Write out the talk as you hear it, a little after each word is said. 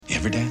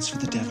ever dance with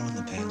the devil in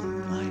the pale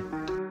moonlight?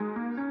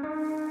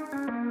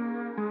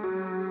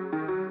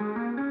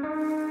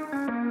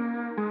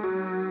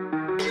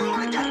 You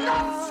wanna get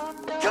nuts?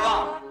 Come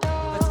on.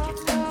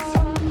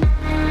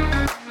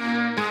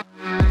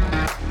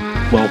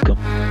 Welcome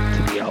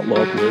to the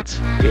Outlaw Blitz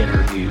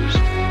interviews.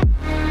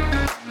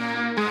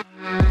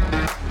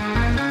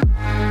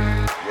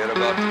 Get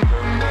about the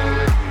curveball,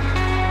 Ricky.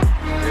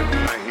 Give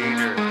him a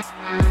heater.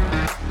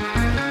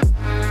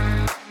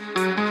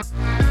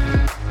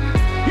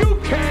 You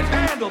can't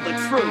handle the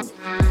truth.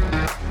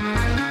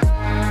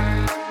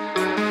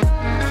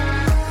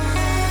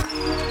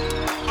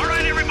 All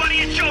right, everybody,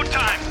 it's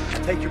showtime.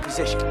 Take your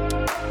position.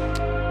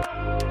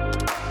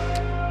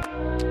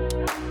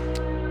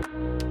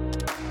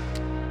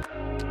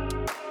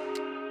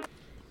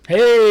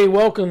 Hey,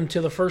 welcome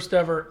to the first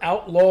ever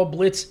Outlaw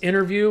Blitz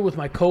interview with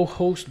my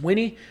co-host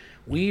Winnie.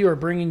 We are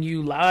bringing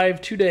you live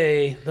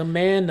today the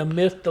man, the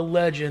myth, the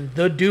legend,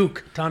 the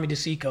Duke, Tommy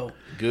DeSico.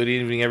 Good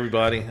evening,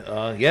 everybody.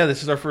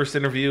 This is our first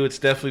interview. It's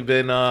definitely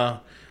been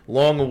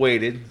long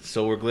awaited,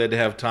 so we're glad to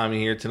have Tommy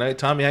here tonight.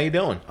 Tommy, how you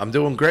doing? I'm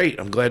doing great.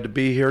 I'm glad to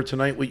be here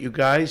tonight with you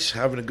guys.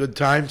 Having a good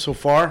time so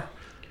far.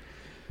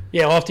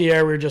 Yeah, off the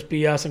air, we were just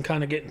BSing,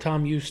 kind of getting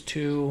Tom used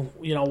to,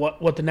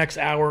 what the next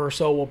hour or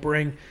so will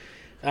bring.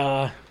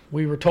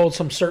 We were told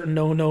some certain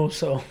no-nos,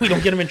 so we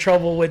don't get him in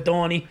trouble with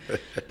Donnie.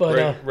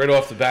 But right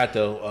off the bat,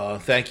 though,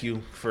 thank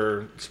you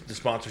for the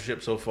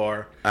sponsorship so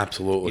far.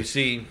 Absolutely. You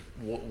see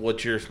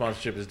what your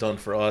sponsorship has done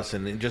for us,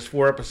 and in just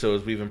 4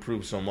 episodes, we've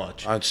improved so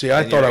much. I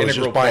thought I was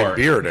just buying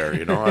beer there.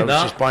 I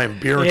was just buying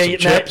beer and some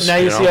chips. Now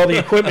you see all the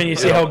equipment, you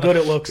see how good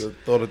it looks. I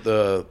thought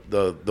that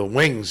the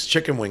wings,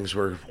 chicken wings,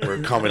 were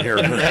coming here.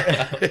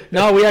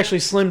 No, we actually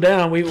slimmed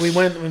down. We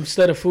went,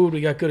 instead of food,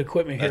 we got good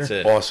equipment here. That's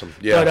it. Awesome.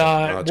 Yeah, But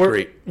that's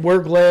great.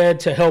 We're glad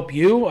to help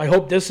you. I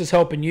hope this is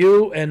helping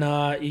you,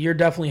 and you're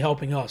definitely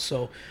helping us.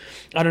 So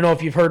I don't know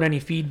if you've heard any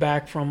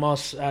feedback from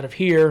us out of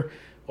here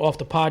off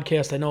the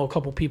podcast. I know a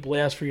couple people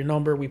asked for your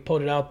number. We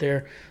put it out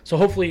there. So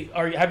hopefully,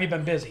 have you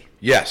been busy?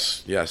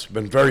 Yes.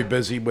 Been very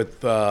busy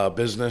with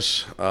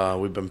business.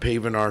 We've been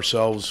paving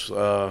ourselves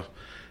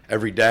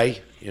every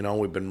day.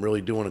 We've been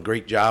really doing a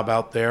great job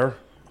out there.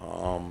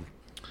 And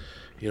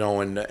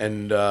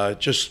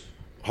just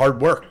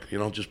hard work.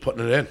 Just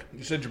putting it in.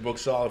 You said you're booked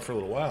solid for a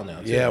little while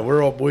now, too. Yeah,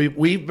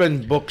 we've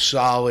been booked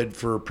solid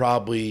for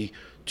probably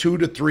 2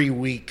 to 3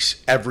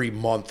 weeks every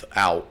month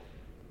out.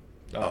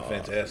 Oh,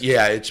 fantastic!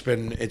 Yeah, it's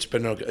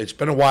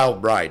been a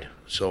wild ride.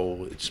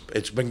 So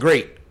it's been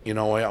great.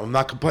 I'm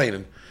not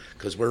complaining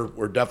because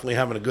we're definitely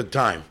having a good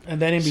time.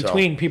 And then in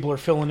between, people are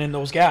filling in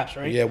those gaps,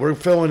 right? Yeah, we're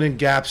filling in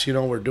gaps.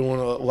 We're doing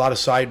a lot of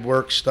side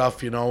work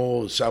stuff.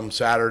 Some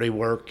Saturday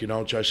work.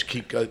 Just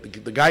keep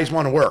the guys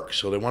want to work,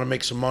 so they want to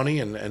make some money,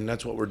 and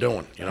that's what we're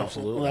doing.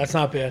 Absolutely. Well, that's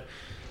not bad.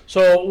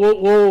 So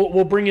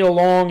we'll bring you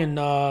along, and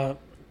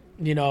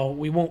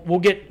we'll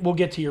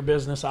get to your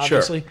business,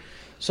 obviously. Sure.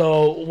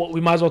 So we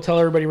might as well tell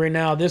everybody right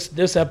now,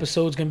 this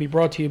episode is going to be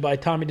brought to you by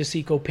Tommy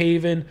DeSico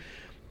Paving.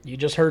 You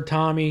just heard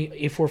Tommy,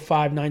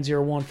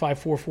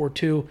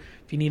 845-901-5442.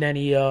 If you need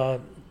any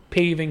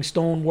paving,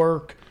 stone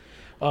work,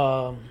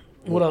 what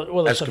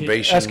else?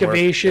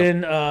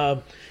 Excavation,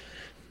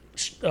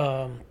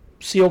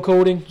 seal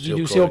coating. You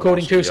do seal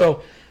coating too. Also, yeah.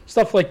 So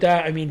stuff like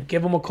that. I mean,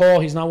 give him a call.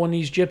 He's not one of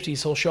these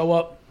gypsies. He'll show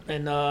up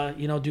and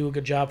do a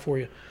good job for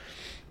you.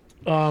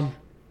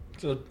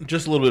 So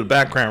just a little bit of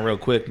background real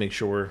quick, make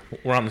sure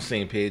we're on the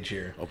same page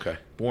here. Okay.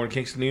 Born in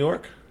Kingston, New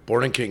York?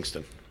 Born in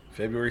Kingston.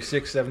 February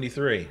 6,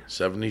 73.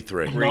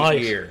 73. Great Nice.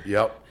 year.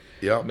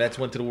 Yep. Mets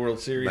went to the World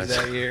Series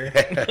that year.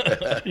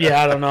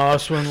 Yeah, I don't know. I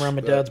was swimming around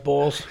my dad's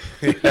balls.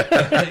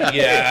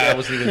 Yeah, I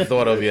wasn't even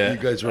thought of yet. You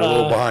guys were a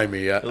little behind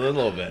me yet. A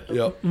little bit.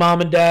 Yep.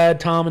 Mom and dad,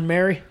 Tom and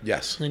Mary.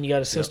 Yes. And then you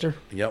got a sister.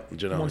 Yep.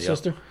 Janelle. One yep.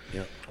 sister.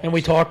 Yep. And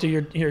we talked to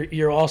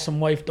your awesome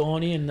wife,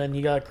 Donnie, and then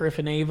you got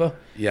Griffin Ava.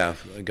 Yeah,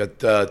 I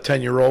got a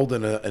 10-year-old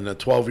and a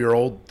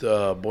 12-year-old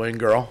boy and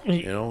girl.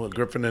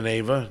 Griffin and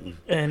Ava.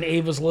 And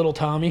Ava's little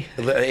Tommy.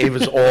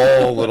 Ava's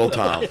all little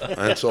Tom.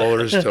 That's all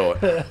there is to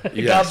it.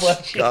 Yes. God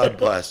bless you. God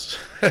bless.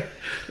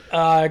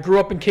 I grew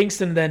up in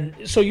Kingston. Then,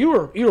 so you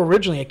were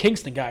originally a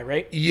Kingston guy,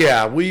 right?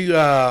 Yeah,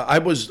 I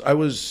was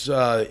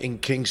in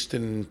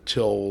Kingston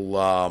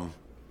till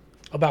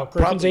About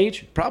Griffin's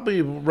age.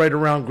 Probably right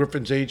around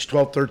Griffin's age,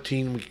 12,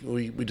 13.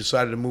 We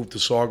decided to move to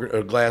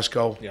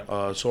Glasgow,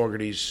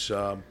 Saugerties,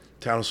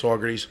 town of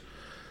Saugerties.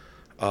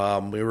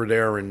 We were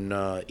there in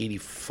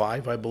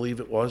 85, I believe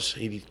it was,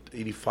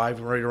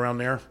 85, right around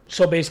there.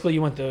 So basically,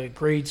 you went to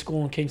grade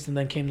school in Kingston,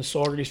 then came to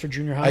Saugerties for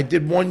junior high. I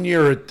did 1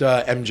 year at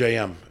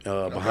MJM,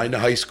 behind the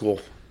high school.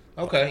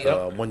 Okay.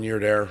 Yep. 1 year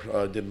there.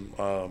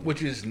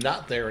 Which is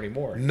not there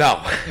anymore.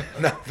 No,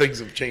 things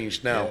have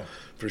changed now,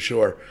 for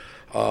sure.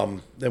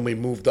 Then we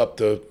moved up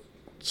to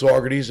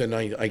Saugerties, and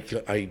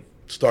I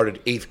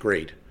started 8th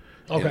grade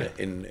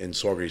in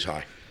Saugerties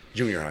High,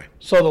 junior high.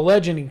 So the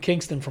legend in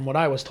Kingston, from what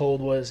I was told,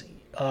 was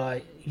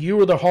you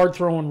were the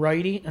hard-throwing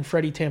righty, and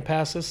Freddie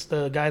Tampasis,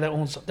 the guy that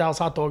owns Dallas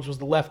Hot Dogs, was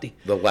the lefty.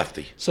 The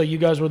lefty. So you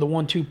guys were the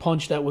 1-2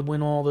 punch that would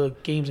win all the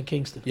games in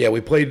Kingston. Yeah,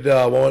 we played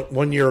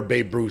one year of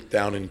Babe Ruth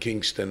down in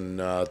Kingston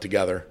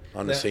together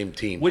on the same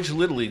team. Which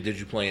Little League did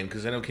you play in?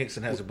 Because I know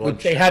Kingston has a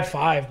bunch. They had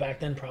 5 back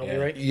then, probably, Yeah.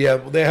 right? Yeah,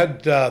 they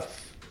had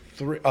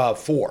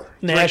 4.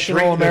 National,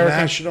 The American,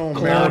 National,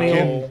 Colonial.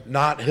 American,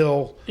 Knott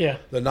Hill. Yeah.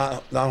 The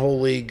Knott Hill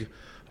League.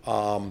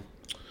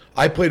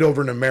 I played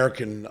over in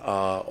American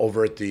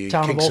over at the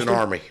Town of Kingston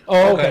Ulster? Army.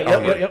 Oh, okay.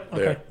 Okay. Yep.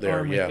 Okay. There,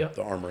 Armory, yeah, yep.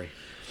 the Armory.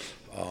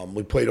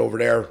 We played over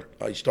there.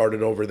 I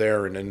started over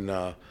there and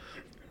then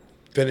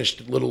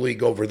finished Little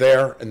League over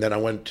there. And then I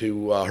went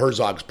to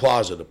Herzog's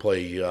Plaza to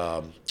play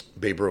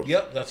Babe Ruth.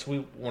 Yep, that's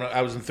when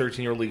I was in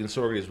 13-year league in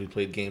Saugerties. We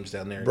played games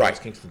down there Right.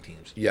 against Kingston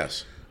teams.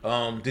 Yes.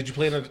 Did you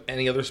play in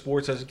any other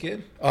sports as a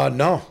kid?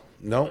 No.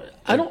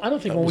 I don't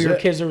think That when was we were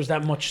it. kids there was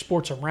that much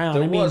sports around.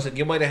 There I mean, wasn't.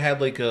 You might have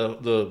had like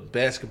the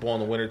basketball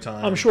in the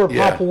wintertime. I'm sure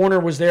Yeah. Pop Warner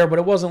was there, but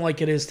it wasn't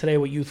like it is today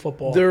with youth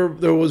football. There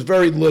was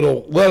very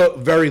little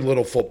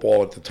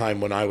football at the time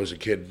when I was a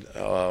kid,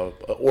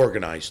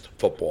 organized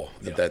football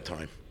at that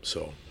time.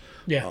 So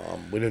yeah.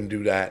 we didn't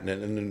do that. And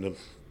then the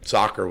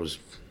soccer was,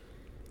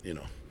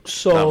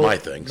 So not my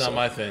thing. Not so.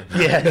 my thing.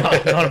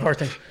 Yeah, none of our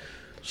things.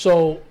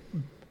 So,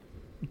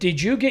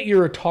 did you get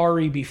your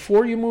Atari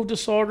before you moved to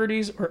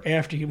Saugerties or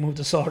after you moved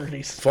to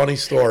Saugerties? Funny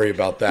story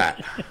about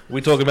that.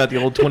 We talking about the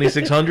old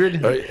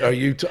 2600? Are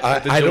you?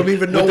 I don't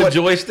even know with what the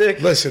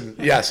joystick. Listen,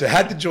 yes, it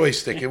had the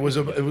joystick. It was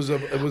a.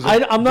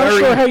 I'm not very-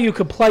 sure how you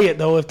could play it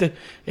though.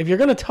 If you're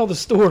going to tell the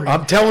story,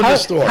 I'm telling the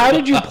story. How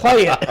did you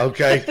play it?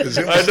 Okay, 'cause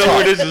it I was know tough.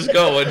 where this is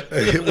going.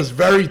 It was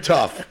very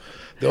tough.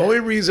 The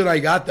only reason I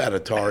got that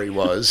Atari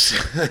was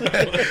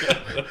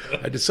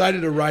I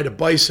decided to ride a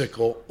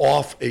bicycle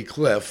off a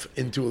cliff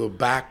into the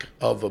back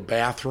of a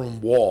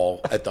bathroom wall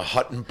at the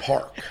Hutton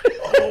Park.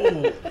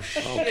 Oh,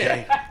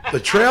 okay. The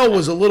trail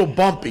was a little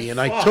bumpy, and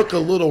I took a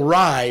little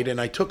ride, and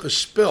I took a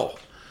spill.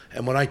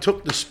 And when I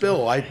took the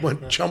spill, I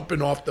went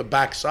jumping off the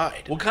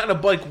backside. What kind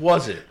of bike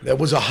was it? That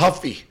was a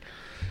Huffy.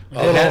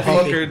 That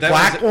fucker, that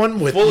Black was one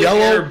with fully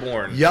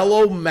airborne.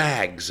 yellow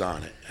mags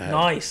on it.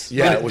 Nice.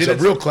 Yeah, it was a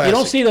real classic. You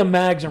don't see the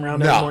mags around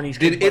No. anymore. in these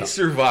Did kids' it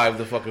survive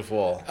the fucking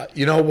fall?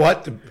 You know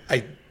what?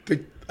 I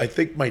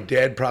think my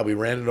dad probably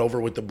ran it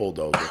over with the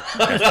bulldozer.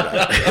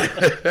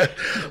 After that.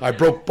 I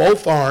broke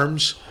both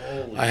arms.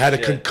 I had a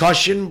shit.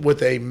 concussion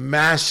with a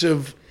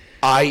massive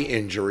eye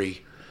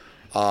injury,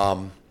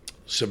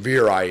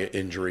 severe eye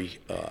injury.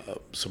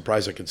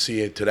 Surprised I could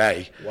see it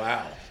today.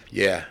 Wow.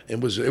 Yeah, it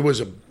was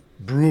a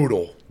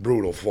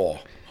brutal fall.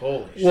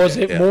 Holy Was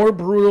shit. it more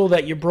brutal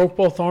that you broke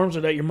both arms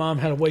or that your mom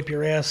had to wipe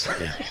your ass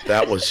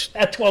That was.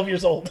 at 12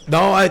 years old?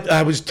 No,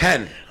 I was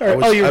 10. I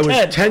was, you were I was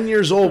 10. 10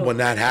 years old when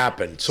that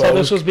happened. So, So it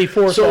this was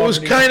before So it was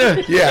Saugerties. kind of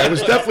it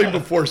was definitely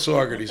before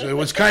Saugerties. It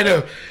was kind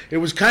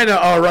of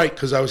all right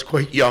because I was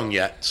quite young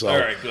yet. So All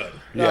right, good.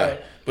 yeah. All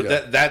right. But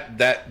yeah.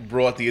 that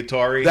brought the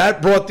Atari.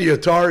 That brought the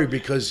Atari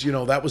because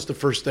that was the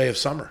first day of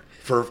summer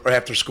for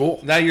after school.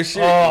 Now you're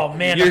serious. Oh,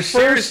 man, You're the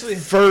first- seriously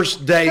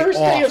First day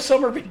of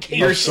summer vacation.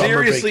 you're summer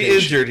seriously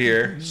vacation. injured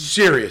here.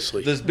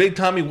 Seriously. Does Big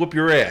Tommy whoop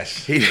your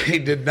ass? He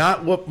did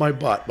not whoop my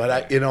butt, but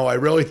I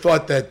really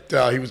thought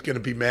that he was going to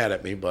be mad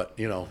at me, but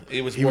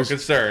He was more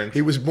concerned.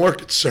 He was more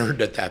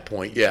concerned at that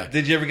point. Yeah.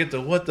 Did you ever get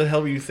the what the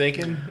hell were you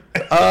thinking?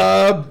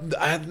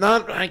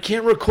 I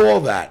can't recall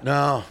that.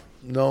 No.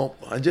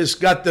 I just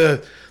got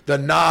the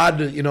nod,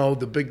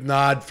 the big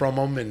nod from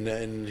him,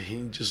 and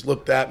he just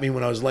looked at me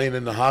when I was laying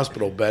in the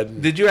hospital bed.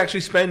 And, Did you actually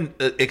spend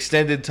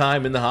extended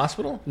time in the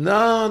hospital?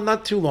 no,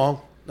 not too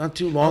long. Not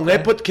too long. Okay.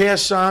 They put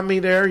casts on me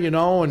there, Set you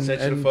the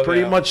and fuck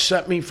pretty out. much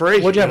set me free.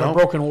 What'd you have, a know?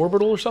 broken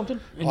orbital or something?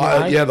 In your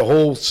eye? Yeah, the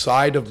whole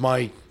side of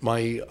my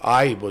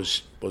eye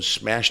was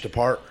smashed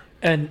apart.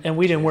 And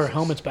we didn't wear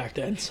helmets back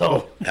then,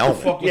 so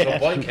Helmet. Fuck was Yeah. a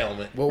bike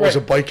helmet. What was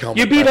a bike helmet?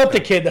 you beat back up the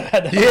then? kid that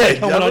had the Yeah,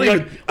 helmet I on. don't You're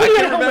even- like, what do you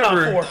I got a can't helmet on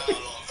remember. for?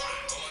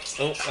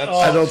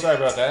 Sorry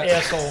about that.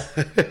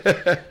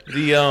 Asshole.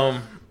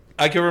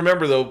 I can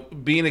remember though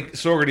being a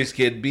Saugerties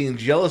kid, being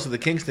jealous of the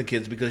Kingston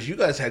kids because you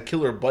guys had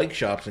killer bike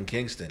shops in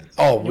Kingston.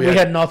 Oh, We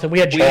had nothing. We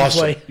had James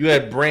Awesome. Way. You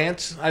had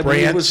Brant's, I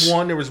believe was Brandt's.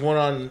 one. There was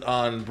one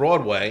on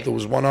Broadway, There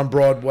was one on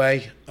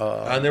Broadway.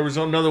 and there was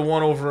another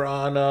one over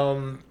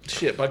on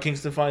by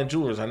Kingston Fine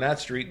Jewelers on that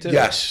street too.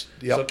 Yes.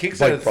 Yep. So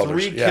Kingston Bike had Brothers,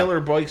 three yeah.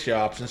 killer bike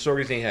shops, and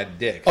Saugerties ain't had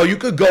dick. Oh, you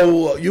could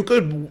go. You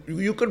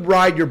could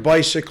ride your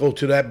bicycle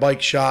to that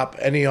bike shop,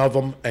 any of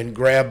them, and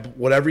grab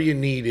whatever you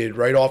needed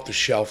right off the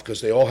shelf because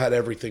they all had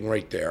everything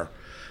right there,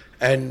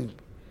 and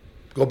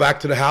go back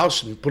to the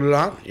house and put it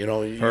on. You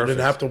Perfect. didn't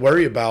have to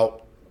worry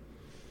about,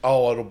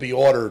 it'll be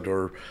ordered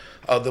or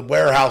the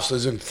warehouse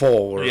isn't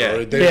full or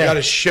Yeah. they've Yeah. got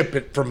to ship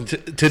it from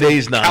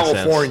Today's nonsense.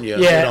 California.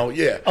 Yeah.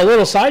 Yeah. A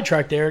little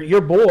sidetrack there. Your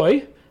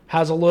boy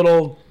has a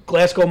little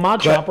Glasgow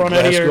mod shop run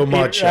out of Glasgow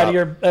mod out shop.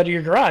 of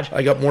your garage.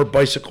 I got more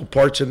bicycle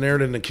parts in there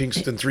than the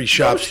Kingston 3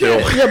 shops do.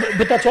 Yeah,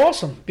 but that's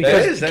awesome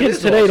because That kids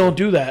is today awesome. don't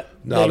do that.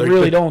 No, they they're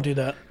really good. don't do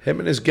that. Him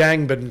and his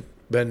gang been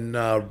been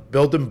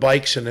building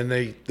bikes, and then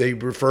they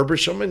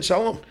refurbish them and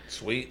sell them.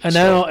 Sweet. And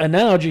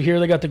now, did you hear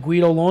they got the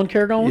Guido Lawn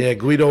Care going? Yeah,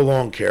 Guido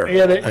Lawn Care.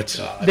 Yeah,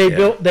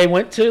 Yeah. They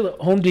went to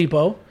Home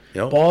Depot,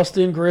 Yep.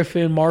 Boston,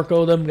 Griffin,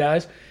 Marco, them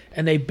guys,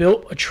 and they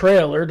built a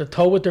trailer to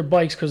tow with their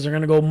bikes because they're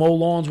going to go mow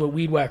lawns with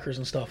weed whackers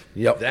and stuff.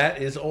 Yep.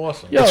 That is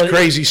awesome. Yeah. It's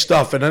crazy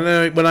stuff. And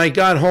then when I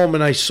got home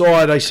and I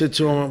saw it, I said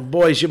to them,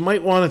 boys, you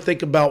might want to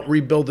think about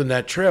rebuilding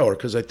that trailer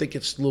because I think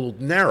it's a little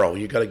narrow.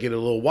 You got to get it a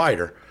little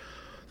wider.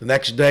 The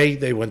next day,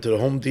 they went to the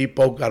Home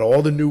Depot, got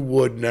all the new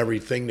wood and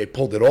everything. They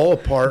pulled it all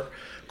apart,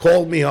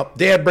 called me up.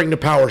 Dad, bring the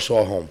power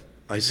saw home.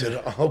 I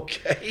said,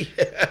 okay.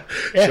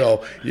 Yeah.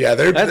 So, yeah,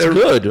 they're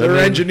good. They're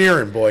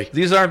engineering, boy.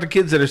 These aren't the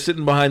kids that are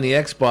sitting behind the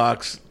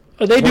Xbox.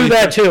 They do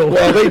that too.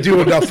 Well, they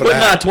do enough of But that.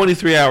 not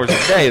 23 hours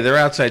a day. They're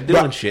outside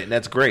doing Right. shit, and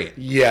that's great.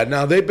 Yeah,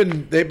 now they've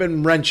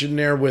been wrenching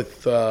there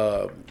with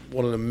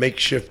one of the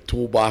makeshift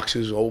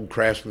toolboxes, old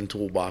Craftsman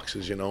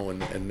toolboxes,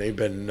 and they've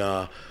been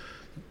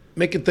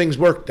making things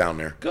work down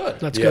there. Good.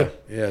 That's Yeah, good.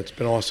 yeah, it's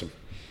been awesome.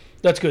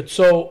 That's good.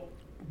 So,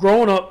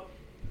 growing up,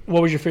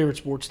 what was your favorite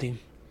sports team?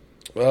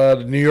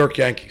 The New York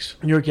Yankees.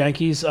 New York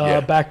Yankees. Yeah.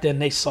 Back then,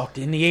 they sucked.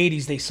 In the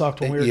 80s, they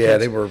sucked when we were Yeah, kids.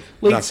 they were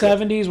Late not good.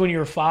 70s, when you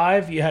were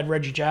 5, you had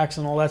Reggie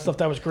Jackson, all that stuff.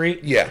 That was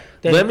great. Yeah.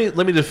 Then, Let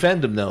me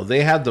defend them though.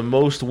 They had the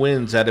most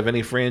wins out of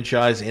any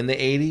franchise in the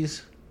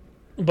 80s,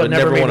 but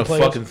never made won a the playoffs.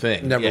 fucking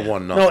thing. Never Yeah.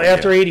 won nothing. No,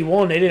 after yeah.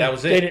 81, they didn't. That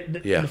was it. They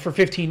didn't, Yeah. For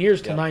 15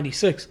 years till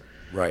 96.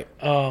 Right.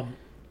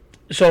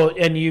 So,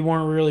 and you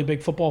weren't a really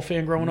big football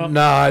fan growing up?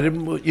 No, I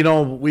didn't.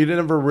 We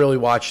never really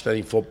watched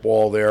any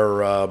football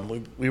there.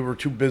 We were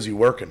too busy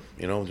working.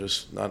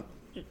 Just not.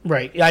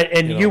 Right.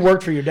 You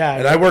worked for your dad.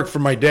 And I worked for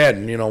my dad.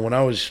 And when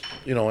I was,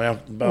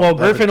 about well,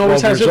 Griffin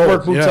always 12 has his years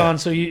work old, boots yeah. on,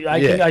 so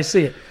Yeah. I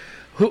see it.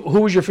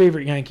 Who was your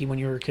favorite Yankee when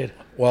you were a kid?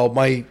 Well,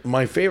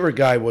 my favorite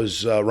guy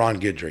was Ron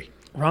Guidry.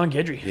 Ron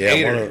Guidry. Yeah,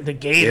 Gator. The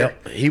Gator.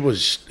 Yeah, he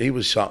was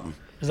something.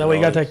 Is that why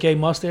you got that gay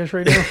mustache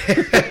right now?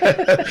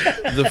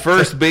 The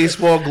first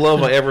baseball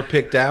glove I ever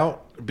picked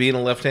out, being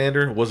a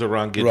left-hander, was a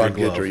Ron Guidry Ron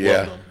glove. Guidry, Loved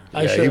yeah, him.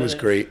 I yeah, should- he was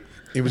great.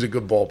 He was a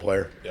good ball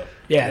player.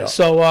 Yeah.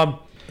 So,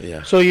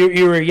 Yeah. so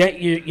you were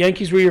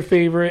Yankees were your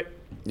favorite.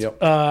 Yep.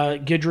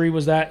 Guidry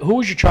was that. Who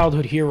was your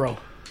childhood hero?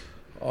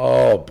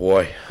 Oh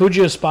boy. Who'd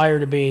you aspire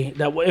to be?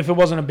 That if it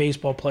wasn't a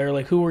baseball player,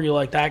 like who were you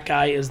like? That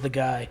guy is the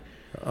guy.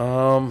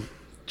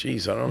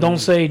 Jeez, I don't. Don't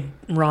say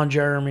Ron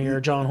Jeremy or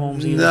John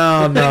Holmes either.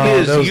 No.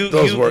 is,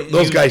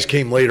 Those guys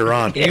came later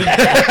on.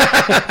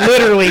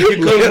 Literally, you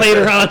go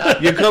later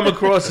on. You come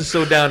across as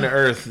so down to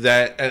earth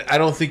that I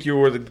don't think you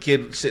were the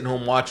kid sitting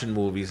home watching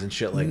movies and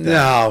shit like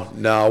that.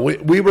 No.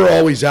 We were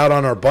always out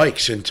on our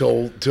bikes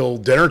until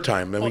dinner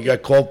time. Then we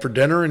got called for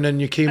dinner, and then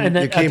you came And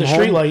then you came at the home.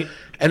 street light.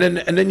 And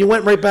then you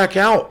went right back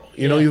out.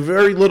 You know, you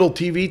very little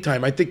TV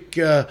time. I think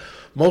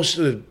most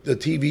of the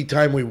TV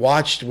time we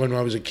watched when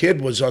I was a kid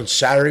was on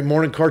Saturday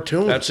morning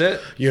cartoons. That's it.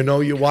 You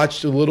know, you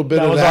watched a little bit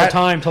That of was that. our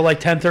time till like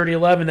 10:30,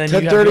 11. Then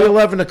 10:30,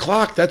 11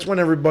 o'clock. That's when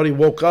everybody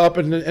woke up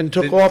and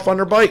took off on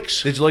their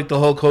bikes. Did you like the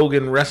Hulk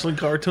Hogan wrestling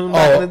cartoon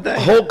back in the day?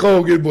 Hulk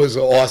Hogan was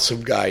an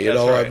awesome guy. You That's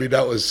know, right. I mean,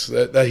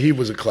 that he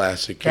was a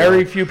classic. you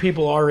Very know. few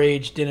people our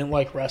age didn't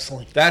like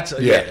wrestling That's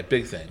a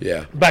big thing.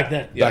 Yeah. back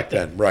then. Back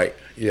then, right?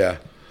 Yeah.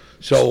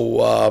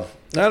 So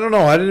I don't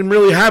know. I didn't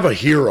really have a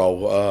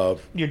hero.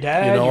 Your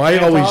dad, You know, your I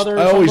grandfather, or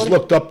always somebody?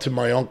 looked up to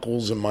my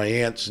uncles and my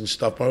aunts and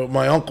stuff.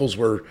 My uncles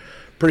were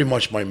pretty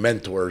much my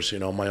mentors. You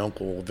know, my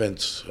uncle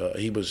Vince.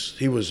 He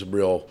was a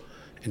real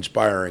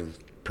inspiring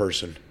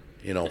person.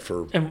 You know,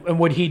 for And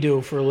what he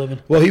do for a living?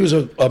 well, he was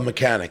a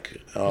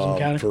mechanic,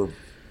 mechanic? for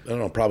I don't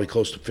know, probably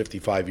close to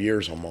 55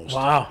 years almost.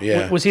 Wow.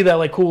 Yeah. Was he that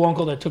like cool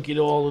uncle that took you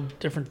to all the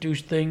different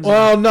douche things?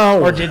 Well, no,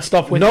 Or did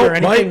stuff with no, you or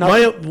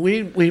anything?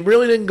 we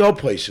really didn't go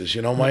places.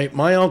 You know,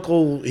 my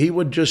uncle, he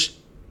would just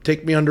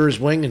take me under his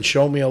wing and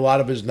show me a lot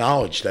of his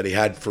knowledge that he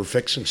had for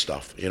fixing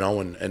stuff. You know,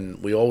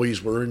 and we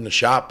always were in the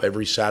shop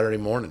every Saturday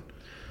morning.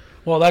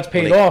 Well, that's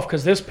paid off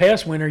because this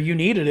past winter you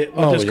needed it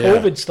with this yeah.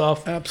 COVID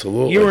stuff.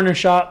 Absolutely. You were in the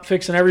shop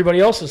fixing everybody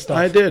else's stuff.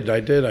 I did. I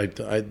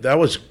that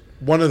was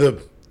one of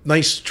the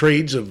nice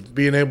trades of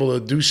being able to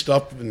do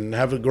stuff and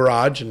have a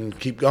garage and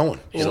keep going.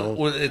 You know,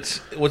 Well, it's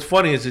what's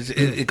funny is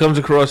it comes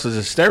across as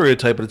a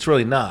stereotype, but it's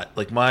really not.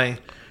 Like my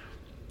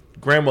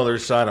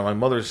grandmother's side, on my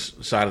mother's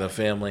side of the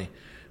family,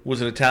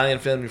 was an Italian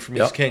family from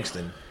East Yep.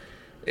 Kingston.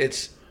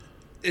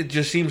 It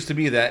just seems to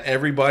be that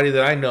everybody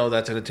that I know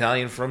that's an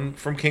Italian from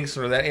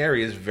Kingston or that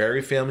area is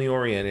very family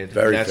oriented.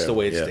 Very and that's the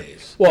way it family, yeah.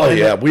 stays. Well, oh and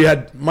yeah, we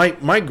had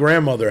my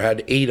grandmother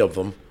had 8 of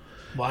them.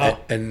 Wow.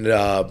 And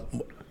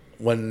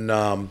when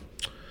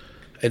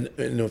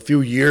in a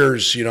few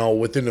years, you know,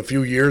 within a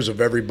few years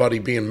of everybody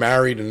being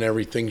married and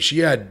everything, she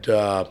had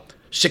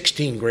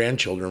 16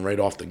 grandchildren right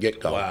off the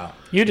get-go. Wow.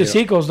 You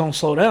DeSicos don't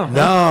slow down.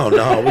 huh?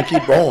 No, we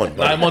keep rolling.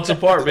 9 months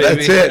apart,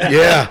 baby. That's it.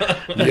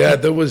 Yeah.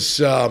 There was,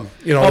 you know,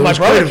 Oh, there my was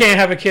brother quite a- can't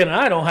have a kid and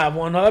I don't have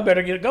one. I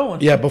better get it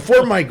going. Yeah,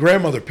 before my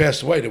grandmother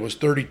passed away, there was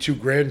 32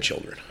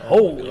 grandchildren.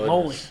 Holy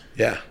moly.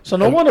 Yeah. So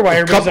no wonder why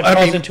everybody's a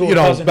cousin to a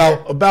cousin.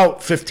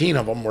 About 15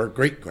 of them were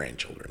great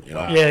grandchildren. You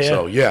know. Yeah.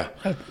 So yeah.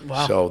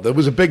 Wow. So there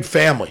was a big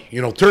family.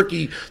 You know,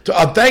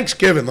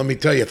 Thanksgiving. Let me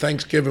tell you,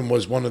 Thanksgiving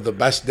was one of the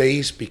best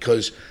days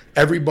because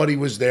everybody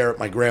was there at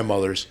my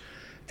grandmother's,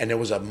 and there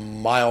was a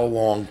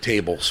mile-long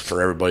tables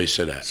for everybody to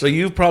sit at. So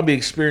you've probably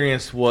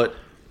experienced what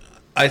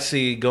I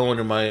see going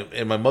in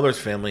my mother's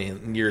family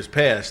in years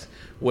past,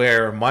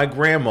 where my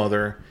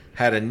grandmother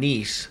had a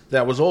niece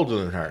that was older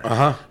than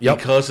her. Yep.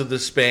 Because of the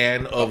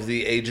span of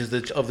the ages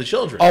of the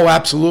children. Oh,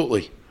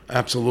 absolutely.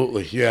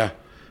 Yeah.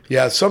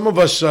 Some of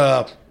us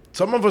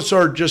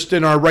are just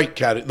in our right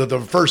category. The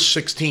first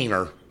 16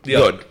 are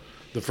good.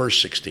 The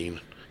first 16,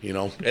 you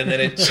know. And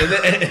then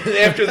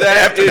after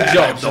that, it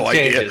jumps and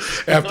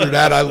changes. After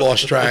that, I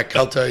lost track.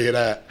 I'll tell you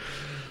that.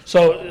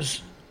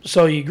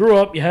 So you grew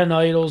up, you had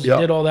idols, Yep.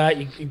 you did all that,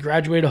 you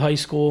graduated high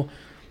school.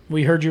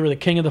 We heard you were the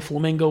king of the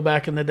flamingo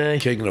back in the day.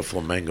 King of the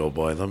Flamingo,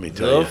 boy, let me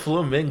tell you. The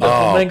flamingo.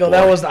 Flamingo,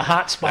 that was the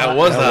hot spot. That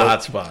was the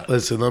hot spot.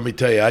 Listen, let me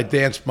tell you, I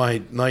danced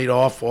my night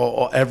off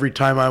every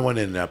time I went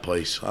in that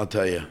place. I'll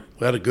tell you.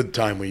 We had a good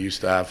time we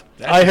used to have.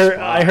 I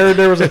heard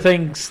there was a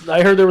thing.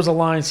 I heard there was a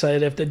line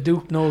said, "If the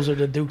Duke knows her,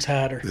 the Duke's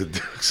had her." The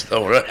Dukes,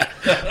 well,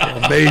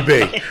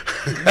 maybe.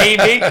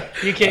 Maybe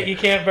you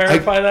can't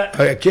verify that.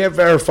 I can't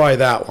verify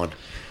that one.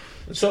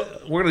 So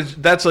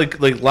That's like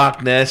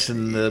Loch Ness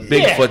and the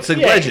Bigfoot. It's like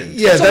legend.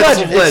 Yeah, It's a that's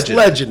legend. It's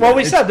legend. well,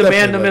 we It's said the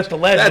man, the definitely myth, the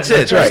legend. That's it.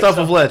 It's right. stuff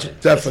of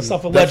legend. Definitely,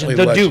 stuff of legend.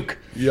 definitely The Duke.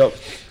 Yep.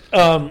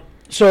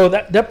 So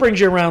that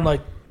brings you around.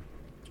 Like,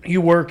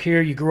 you work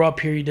here, you grew up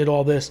here, you did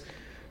all this.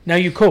 Now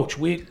you coach.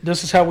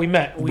 This is how we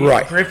met.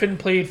 Right. Griffin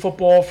played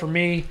football for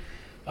me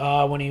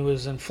when he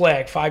was in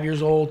flag, 5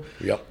 years old.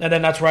 Yep. And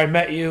then that's where I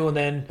met you. And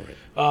then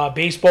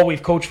baseball,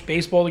 we've coached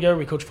baseball together.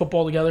 We coached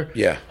football together.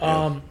 Yeah.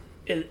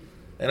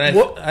 And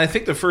I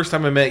think the first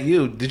time I met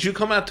you, did you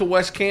come out to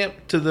West Camp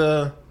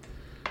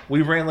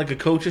we ran like a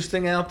coaches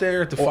thing out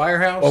there at the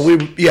firehouse? Well,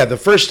 the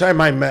first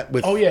time I met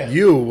with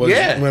you was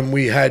when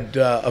we had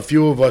a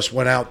few of us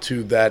went out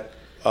to that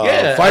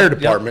fire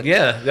department.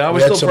 I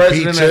was still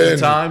president at the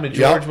time, and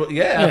George.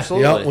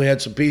 Absolutely. Yeah, we had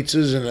some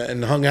pizzas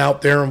and hung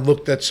out there and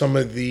looked at some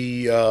of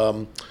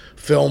the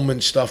film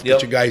and stuff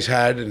that you guys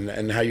had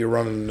and how you're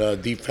running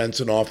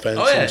defense and offense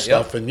and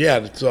stuff.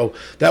 And so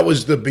that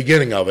was the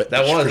beginning of it.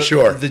 That was for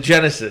sure the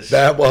genesis.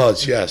 That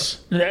was,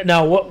 yes.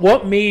 Now,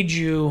 what made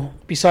you,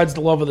 besides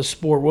the love of the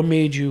sport, what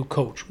made you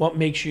coach? What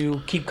makes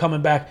you keep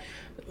coming back?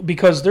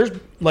 Because there's,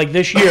 like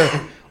this year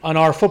on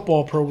our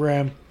football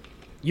program,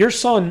 your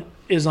son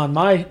is on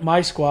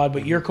my squad,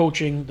 but you're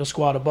coaching the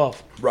squad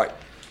above. Right.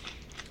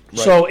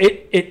 So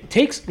it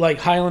takes, like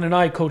Highland and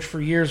I coach for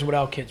years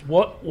without kids.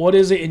 What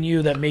is it in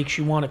you that makes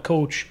you want to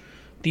coach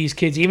these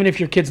kids, even if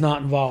your kid's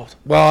not involved?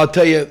 Well, I'll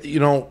tell you,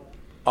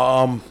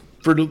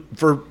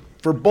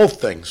 for both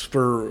things,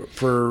 for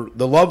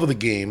the love of the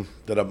game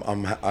that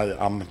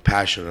I'm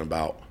passionate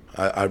about.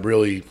 I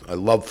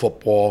love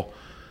football.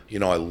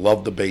 I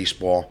love the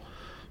baseball.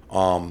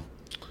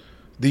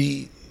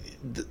 The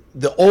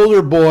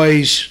older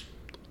boys,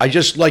 I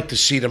just like to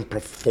see them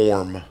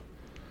perform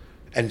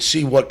and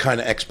see what kind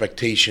of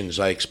expectations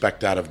I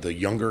expect out of the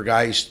younger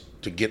guys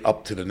to get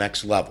up to the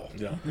next level.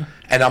 Yeah.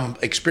 And I'm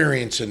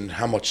experiencing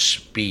how much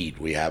speed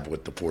we have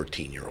with the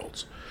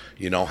 14-year-olds.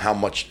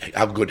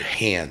 How good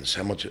hands,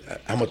 how much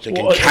they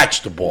can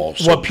catch the ball.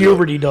 So what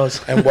puberty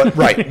does, and what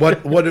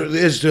it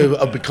is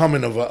to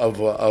becoming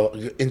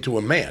into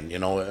a man.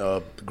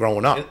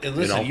 Growing up. And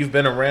listen, you've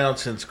been around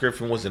since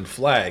Griffin was in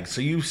flag,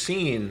 so you've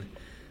seen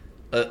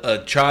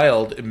a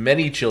child,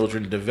 many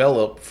children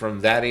develop from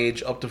that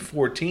age up to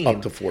 14.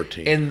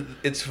 And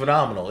it's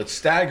phenomenal. It's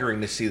staggering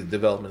to see the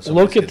development.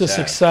 Look at the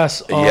success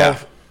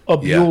of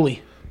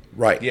Bewley.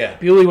 Right. Yeah.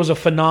 Bewley was a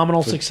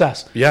phenomenal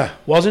success. Yeah.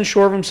 Wasn't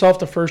sure of himself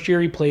the first year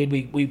he played.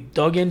 We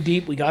dug in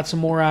deep. We got some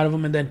more out of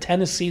him. And then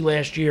Tennessee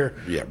last year,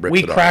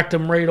 we cracked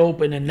him right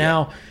open. And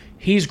now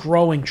he's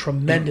growing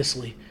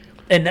tremendously.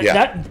 And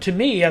that, to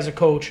me, as a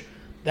coach,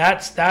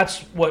 that's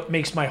what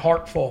makes my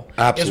heart full.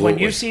 Absolutely. Is when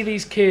you see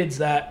these kids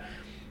that,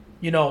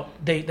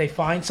 they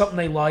find something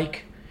they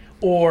like,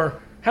 or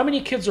how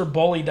many kids are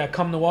bullied that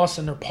come to us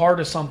and they're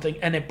part of something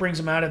and it brings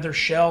them out of their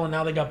shell and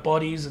now they got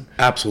buddies. And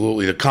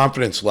absolutely. The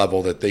confidence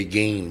level that they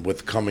gain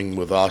with coming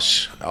with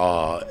us,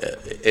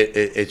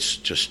 it's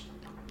just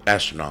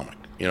astronomical.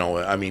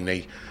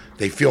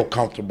 They feel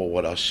comfortable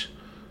with us.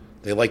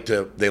 They like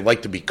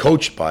to be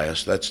coached by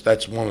us.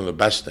 That's one of the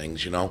best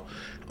things,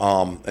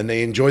 and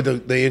they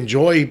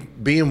enjoy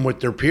being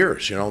with their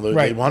peers.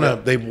 They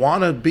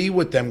want to be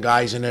with them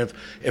guys, and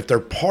if they're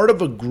part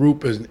of a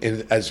group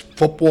as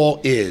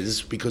football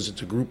is, because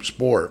it's a group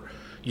sport,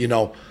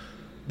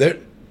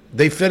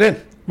 they fit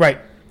in. Right.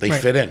 They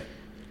fit in.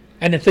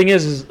 And the thing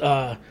is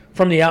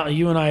from the out.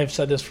 You and I have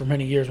said this for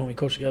many years when we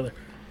coach together.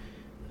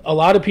 A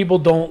lot of people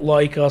don't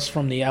like us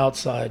from the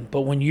outside,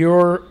 but when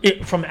you're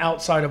from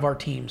outside of our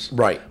teams,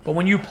 right? But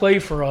when you play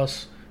for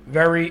us.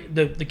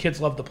 The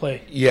kids love to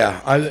play. Yeah,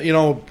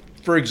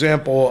 for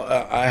example,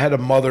 I had a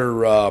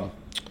mother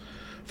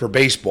for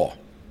baseball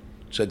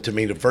said to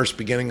me the first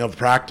beginning of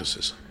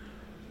practices,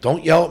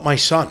 don't yell at my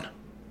son.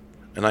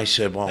 And I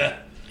said, well,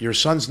 your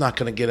son's not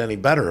going to get any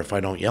better if I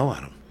don't yell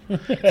at him.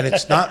 And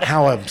it's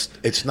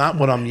not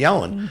what I'm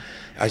yelling.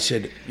 I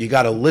said, you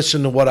got to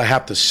listen to what I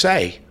have to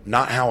say,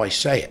 not how I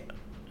say it.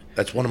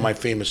 That's one of my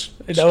famous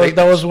statements.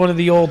 That was one of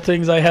the old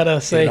things I had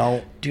to say. You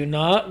know, do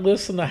not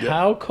listen to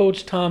how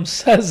Coach Tom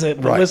says it,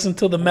 but listen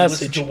to the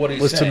message.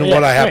 Listen to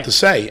what I have to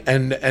say.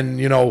 And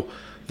you know,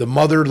 the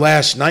mother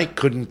last night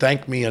couldn't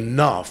thank me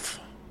enough,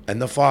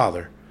 and the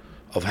father,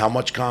 of how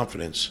much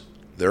confidence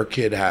their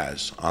kid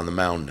has on the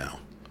mound now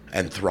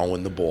and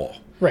throwing the ball.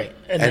 Right.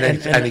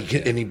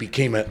 And he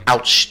became an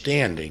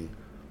outstanding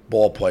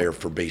ball player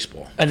for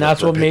baseball. And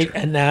that's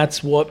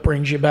what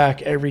brings you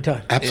back every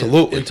time.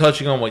 Absolutely. And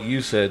touching on what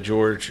you said,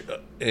 George,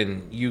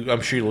 and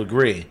I'm sure you'll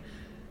agree.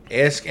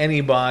 Ask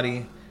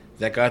anybody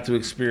that got to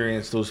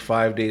experience those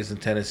 5 days in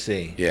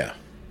Tennessee. Yeah.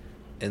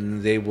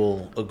 And they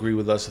will agree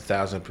with us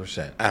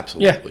 1,000%.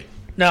 Absolutely. Yeah.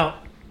 Now,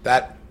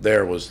 that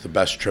there was the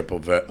best trip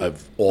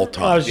of all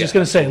time. I was just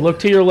going to say, look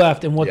to your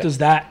left, and what does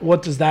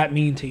that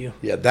mean to you?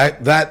 Yeah,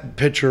 that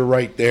picture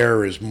right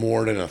there is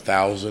more than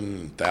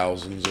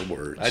thousands of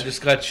words. I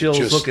just got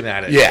chills looking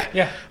at it.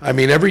 Yeah. I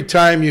mean, every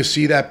time you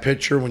see that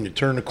picture, when you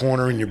turn the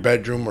corner in your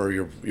bedroom or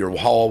your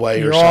hallway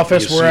your or something,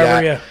 office,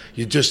 wherever,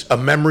 you just a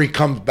memory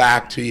comes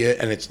back to you,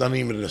 and it's not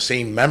even the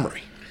same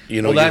memory.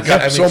 You know,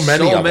 so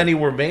many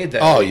were made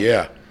that. Oh week.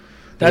 yeah.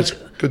 That's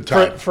good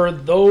time for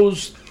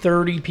those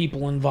 30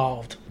 people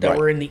involved that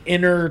were in the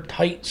inner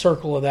tight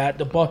circle of that.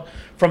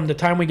 From the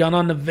time we got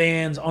on the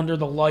vans under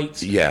the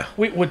lights,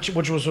 which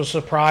was a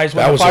surprise.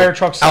 When that the was fire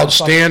trucks,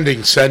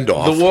 outstanding send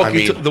off.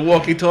 The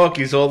walkie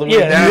talkies all the way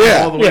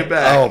down, all the way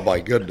back. Oh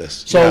my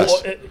goodness! So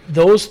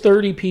those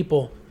 30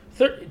 people.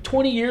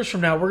 20 years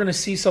from now, we're going to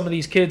see some of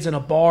these kids in a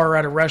bar or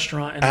at a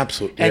restaurant, and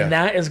absolutely, and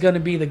that is going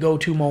to be the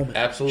go-to moment.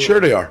 Absolutely, sure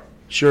they are.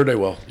 Sure they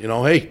will. You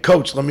know, hey,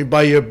 Coach, let me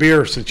buy you a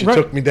beer since you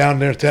took me down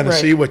there to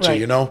Tennessee with you,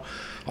 you know.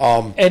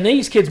 And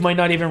these kids might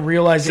not even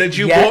realize since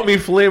you bought me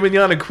filet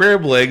mignon and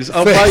crab legs,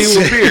 I'll buy you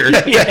a beer.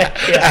 yeah,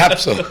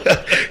 absolutely.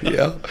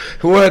 Yeah.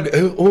 Who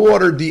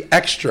ordered the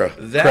extra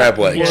crab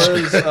legs? That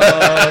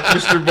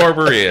was Mr.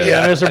 Barberia.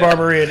 Yeah, Mr.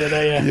 Barberia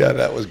today, Yeah,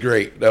 that was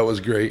great. That was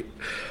great.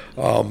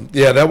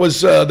 That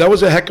was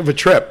a heck of a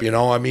trip, you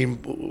know. I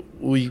mean,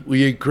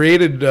 we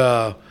created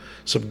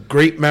some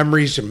great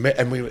memories,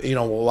 and we, you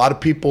know, a lot of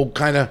people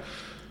kind of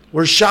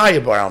were shy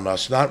around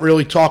us, not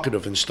really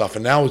talkative and stuff.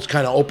 And now it's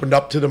kind of opened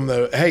up to them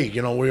that, hey,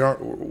 you know,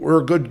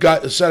 we're a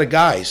good set of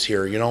guys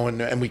here, you know,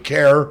 and we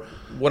care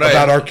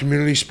about our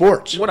community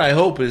sports. What I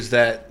hope is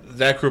that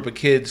group of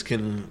kids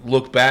can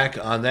look back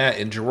on that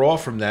and draw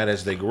from that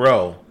as they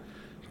grow,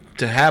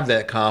 to have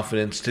that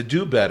confidence, to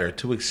do better,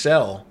 to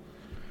excel.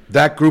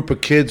 That group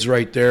of kids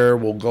right there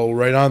will go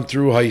right on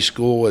through high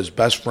school as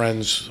best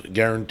friends.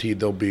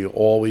 Guaranteed there'll be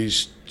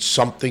always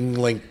something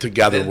linked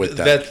together with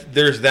them.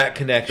 There's that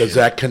connection. There's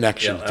that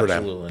connection for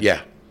absolutely. them.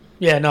 Yeah.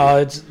 Yeah,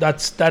 no,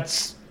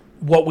 that's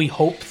what we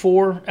hoped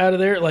for out of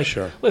there. Like,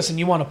 listen,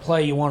 you want to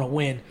play, you want to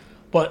win,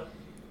 but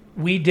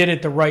we did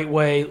it the right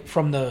way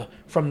from the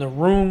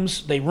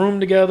rooms. They roomed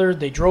together,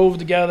 they drove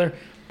together.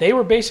 They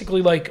were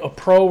basically like a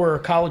pro or a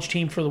college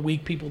team for the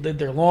week. People did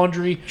their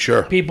laundry.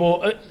 Sure.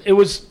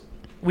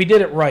 We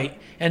did it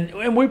right,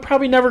 and we're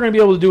probably never going to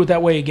be able to do it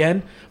that way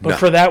again. But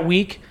for that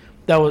week,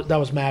 that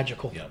was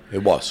magical. Yeah,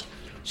 it was.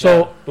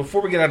 So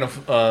before we get on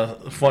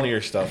to funnier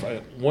stuff,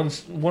 one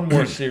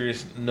more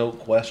serious note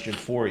question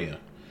for you.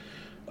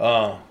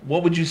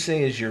 What would you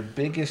say is your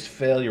biggest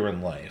failure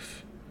in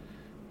life,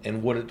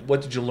 and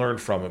what did you learn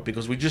from it?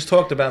 Because we just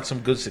talked about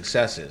some good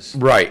successes.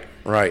 Right.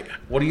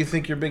 What do you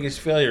think your biggest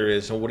failure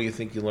is, and what do you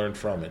think you learned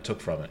from it, took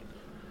from it?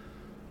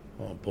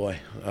 Oh boy,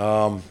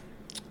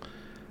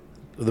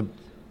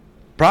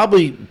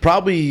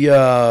 Probably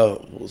a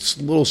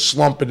little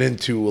slumping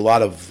into a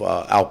lot of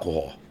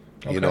alcohol,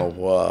 you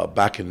know,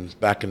 back in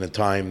the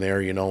time there,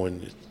 you know,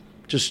 and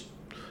just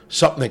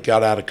something that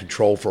got out of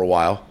control for a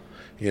while,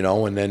 you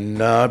know, and then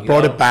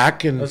brought it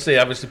back. And let's say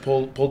obviously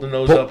pulled the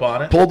nose up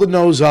on it. Pulled the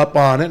nose up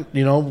on it,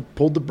 you know,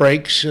 pulled the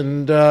brakes,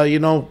 and, you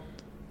know,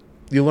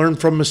 you learn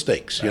from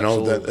mistakes, you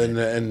know,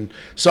 and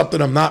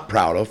something I'm not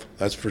proud of,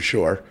 that's for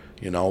sure,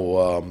 you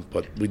know,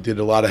 but we did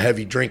a lot of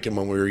heavy drinking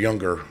when we were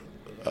younger.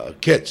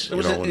 Kids,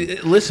 you know,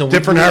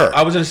 different era.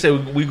 I was going to say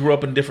we grew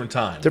up in different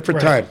times.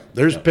 Different time.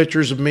 There's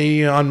pictures of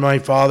me on my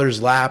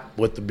father's lap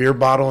with the beer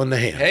bottle in the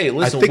hand. Hey,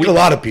 listen, I think a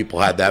lot of people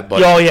had that.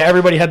 But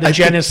everybody had the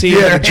Genesee.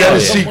 The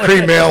Genesee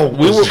cream ale.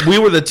 We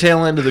were the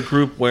tail end of the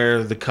group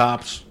where the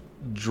cops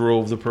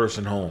drove the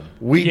person home.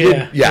 We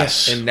did,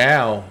 yes. And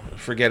now,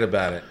 forget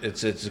about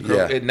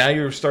it. Now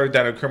you're starting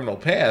down a criminal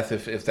path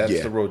if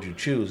that's the road you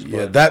choose.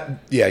 But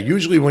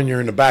usually when you're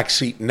in the back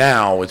seat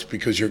now, it's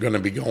because you're going to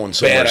be going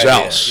somewhere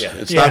else. Yeah.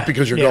 It's not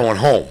because you're going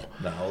home.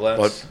 No,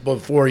 but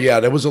before,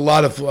 there was a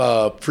lot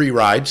of free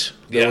rides.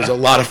 There was a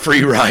lot of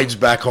free rides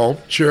back home.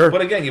 Sure.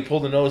 But again, you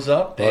pull the nose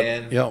up,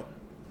 and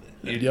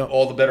you're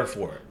all the better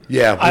for it.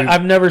 Yeah.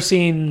 I've never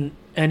seen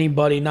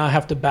anybody not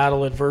have to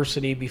battle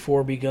adversity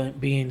before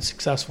being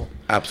successful.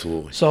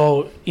 Absolutely.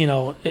 So, you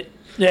know,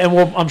 Yeah,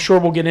 and I'm sure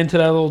we'll get into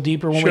that a little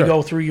deeper when we Sure.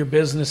 go through your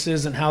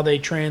businesses and how they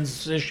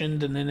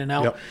transitioned and in and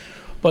out. Yep.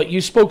 But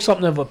you spoke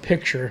something of a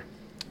picture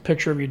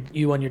of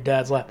you on your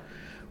dad's lap.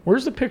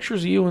 Where's the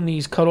pictures of you in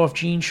these cut-off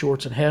jean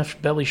shorts and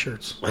half belly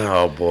shirts?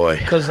 Oh boy!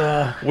 Because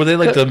Were they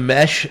like the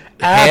mesh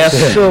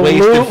half-waisted absolutely,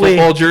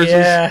 football jerseys?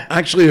 yeah.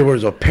 Actually, there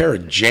was a pair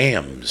of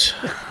jams.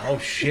 Oh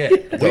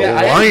shit! The Yeah, I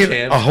Hawaiian,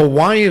 understand. a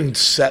Hawaiian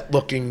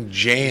set-looking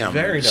jams.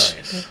 Very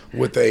nice.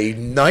 With a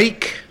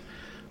Nike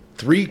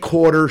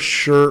 3/4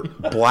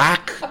 shirt,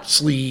 black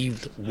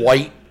sleeved,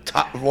 white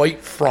top,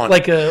 white front,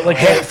 Like a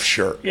half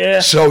shirt. Yeah.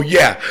 So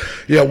yeah,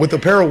 with a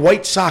pair of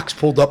white socks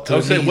pulled up to I the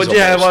was saying, knees. what'd you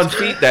have on almost.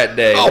 feet that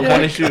day? Oh, What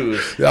kind my- of shoes?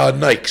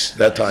 Nikes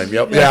that time.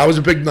 Yep. Yeah, I was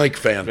a big Nike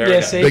fan. Very Yeah,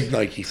 nice. see? Big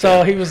Nike So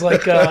fan. he was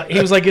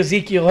like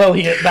Ezekiel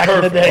Elliott back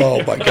in the day.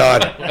 Oh my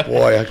God,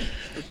 boy,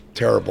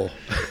 terrible.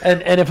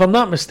 And if I'm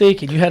not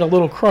mistaken, you had a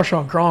little crush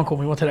on Gronk when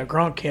we went to that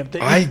Gronk camp.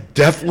 Didn't you? I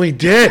definitely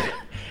did.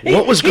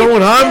 What was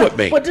going on Yeah, with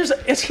me? But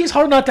he's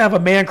hard not to have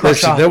a man crush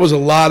Listen, on. there was a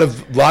lot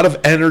of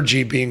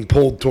energy being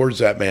pulled towards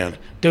that man.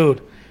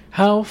 Dude,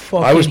 how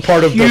fucking I was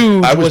part of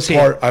huge I was he?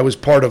 was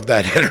part of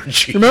that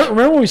energy.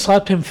 Remember when we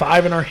slapped him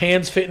 5 and our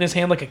hands fit in his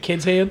hand like a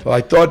kid's hand?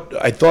 I thought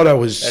I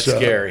was That's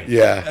scary.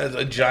 Yeah, As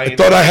a giant.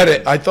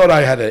 I thought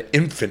I had an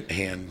infant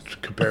hand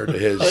compared to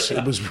his.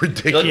 It was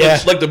ridiculous. Yeah.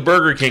 Like the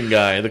Burger King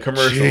guy, the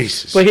commercials.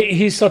 Jesus. But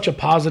he's such a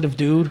positive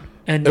dude,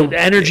 and the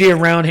energy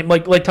around him,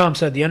 like Tom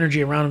said, the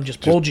energy around him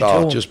just pulled you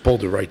to him. Just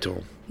pulled it right to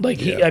him.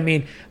 I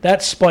mean,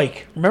 that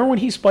spike. Remember when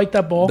he spiked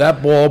that ball?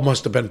 That ball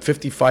must have been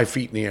 55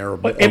 feet in the air.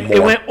 But or it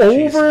more. went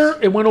over.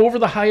 It went over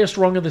the highest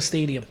rung of the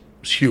stadium.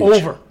 It's huge.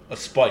 Over A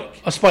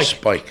spike. a spike.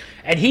 Spike.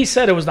 And he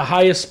said it was the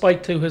highest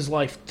spike to his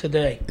life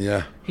today.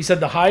 Yeah. He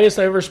said the highest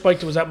I ever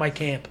spiked was at my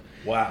camp.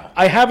 Wow.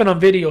 I have it on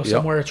video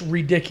somewhere. It's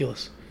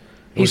ridiculous.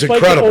 He was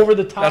spiked incredible. it over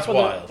the top That's of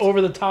wild. over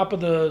the top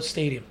of the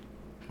stadium.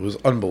 It was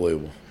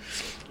unbelievable.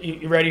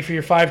 You ready for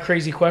your 5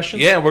 crazy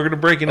questions? Yeah, we're gonna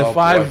break into Oh,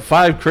 five boy.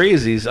 five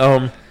crazies.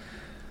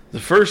 The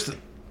first,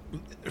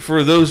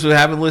 for those who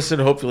haven't listened,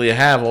 hopefully you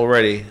have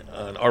already.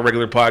 On our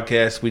regular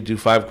podcast, we do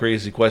 5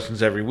 crazy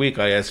questions every week.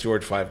 I ask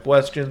George 5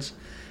 questions.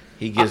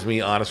 He gives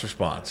me honest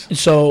response.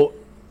 So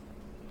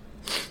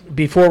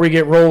before we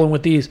get rolling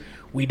with these,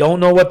 we don't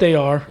know what they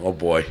are. Oh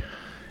boy.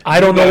 I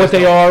don't know guys what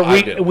they know. are.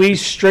 I do. We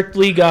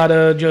strictly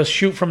gotta just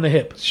shoot from the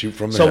hip. Shoot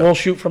from the So hip. we'll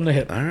shoot from the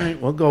hip. All right,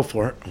 we'll go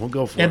for it. We'll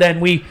go for And it. then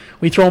we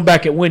throw him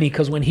back at Winnie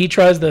because when he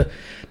tries to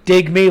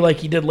dig me like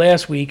he did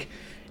last week,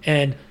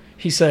 and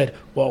he said,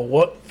 "Well,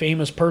 what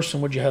famous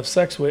person would you have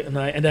sex with?"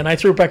 And then I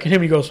threw it back at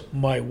him. He goes,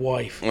 "My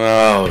wife."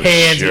 Oh,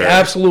 Pansy, sure.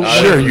 absolute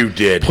Sure wife. you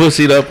did.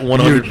 Pussied up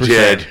 100%. You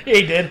did.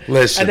 He did.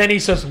 Listen. And then he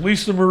says,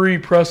 "Lisa Marie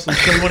Presley,"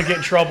 so he want to get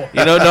in trouble.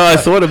 You know, no, I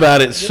thought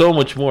about it so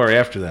much more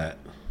after that.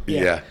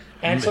 Yeah.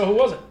 And so who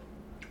was it?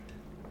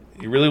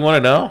 You really want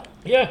to know?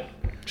 Yeah.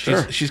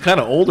 She's kind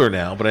of older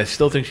now, but I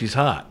still think she's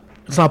hot.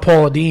 It's not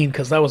Paula Dean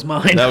because that was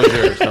mine. That was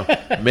yours. No.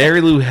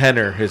 Mary Lou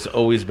Henner has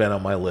always been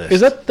on my list.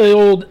 Is that the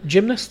old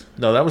gymnast?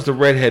 No, that was the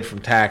redhead from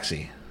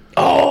Taxi.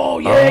 Oh,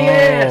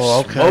 yeah. Oh,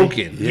 okay.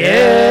 Smoking.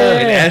 Yeah.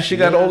 And as she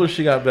got older,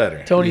 she got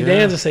better. Tony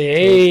Danza say,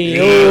 "Hey,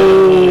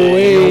 yo,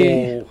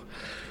 hey."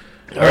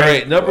 All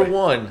right, number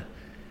 1.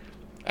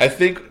 I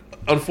think,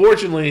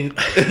 unfortunately,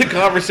 the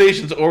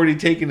conversation's already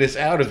taken this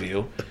out of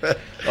you.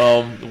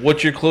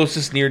 What's your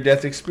closest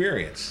near-death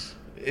experience?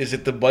 Is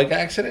it the bike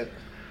accident?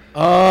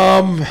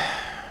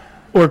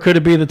 Or could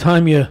it be the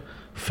time you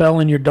fell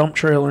in your dump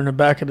trailer in the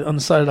back on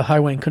the side of the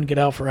highway and couldn't get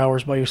out for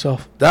hours by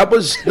yourself? That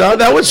was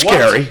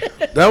scary.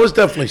 That was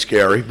definitely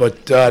scary.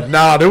 But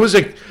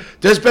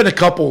there's been a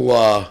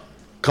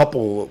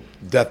couple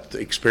death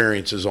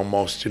experiences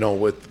almost.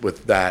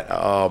 With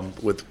that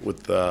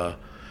with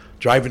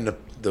driving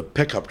the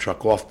pickup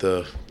truck off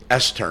the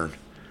S turn.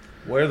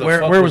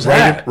 Where was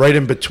that? Right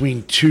in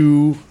between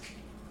 2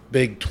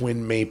 big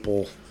twin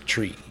maple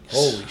trees.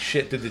 Holy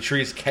shit! Did the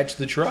trees catch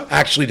the truck?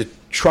 Actually, the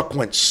truck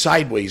went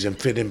sideways and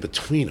fit in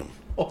between them.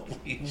 Holy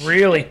shit.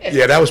 Really?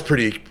 Yeah, that was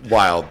pretty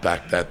wild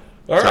back that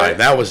All time. right.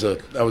 That was a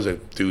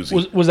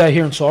doozy. Was that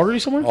here in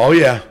Saugerty somewhere? Oh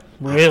yeah,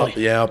 Really?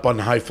 yeah, up on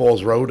High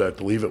Falls Road, I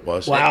believe it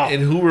was. Wow.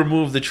 And who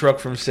removed the truck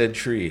from said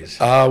trees?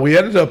 We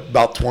ended up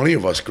about 20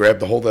 of us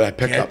grabbed a hold of that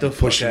Get pickup the and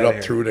pushed fuck it outta up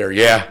here. through there.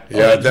 Yeah.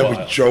 that's Then we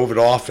wild. drove it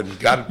off and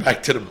got it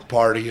back to the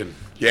party, and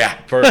yeah,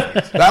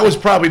 Perfect. that was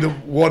probably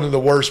one of the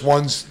worst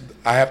ones.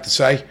 I have to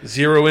say,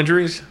 0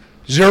 injuries?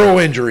 0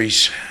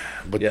 injuries,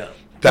 but Yeah.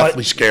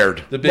 definitely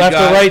scared. The big Left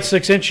guy, or right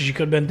 6 inches, you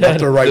could have been dead.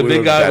 Left or right, the we big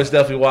would've guy been was dead.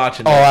 definitely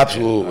watching. Oh, that.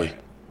 absolutely.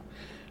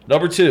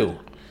 Number 2.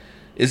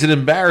 Is it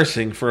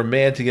embarrassing for a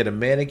man to get a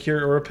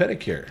manicure or a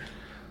pedicure?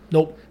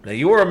 Nope. Now,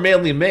 you are a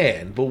manly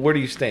man, but where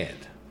do you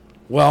stand?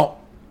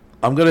 Well,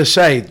 I'm gonna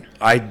say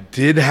I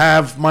did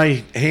have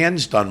my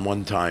hands done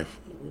one time.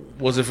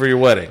 Was it for your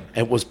wedding?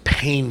 It was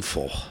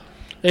painful.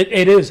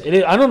 It is.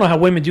 I don't know how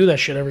women do that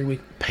shit every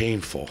week.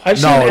 Painful. I've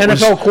seen it was-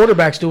 NFL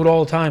quarterbacks do it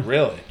all the time.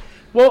 Really?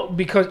 Well,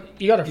 because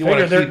you got to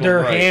wanna figure keep their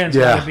them right. hands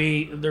Yeah. got to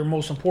be their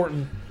most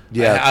important.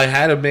 Yeah. I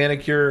had a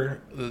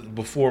manicure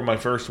before my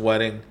first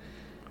wedding.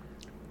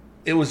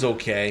 it was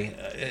okay.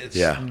 It's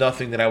Yeah.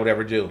 nothing that I would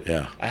ever do.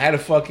 Yeah. I had a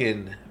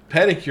fucking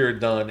pedicure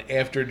done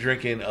after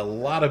drinking a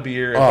lot of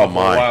beer at Oh, Buffalo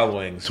my. Wild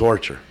Wings.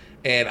 Torture.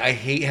 And I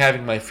hate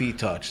having my feet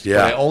touched. Yeah.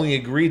 But I only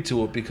agreed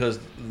to it because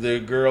the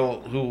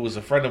girl who was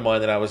a friend of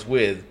mine that I was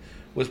with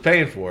was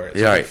paying for it. So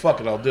Yeah, I'm like, right.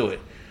 fuck it, I'll do it.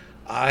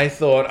 I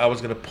thought I was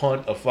going to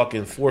punt a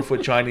fucking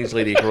 4-foot Chinese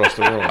lady across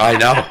the room. I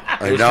know.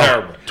 I It was know.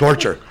 terrible.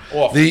 Torture.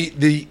 Awful.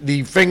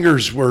 The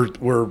fingers were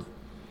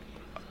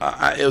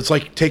it was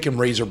like taking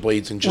razor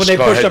blades and just When they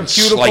go push ahead them and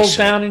cuticles slice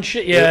down it. and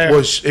shit. Yeah.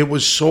 It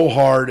was so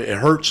hard. It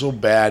hurt so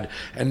bad.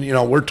 And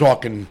we're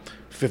talking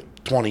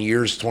 20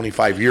 years,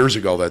 25 years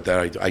ago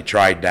that I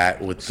tried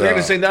that with. So you're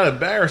going to say not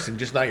embarrassing,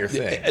 just not your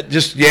thing.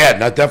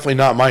 Definitely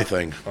not my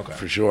thing. Okay.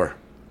 For sure.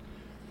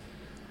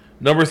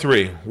 Number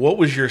 3, what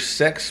was your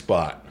sex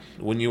spot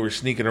when you were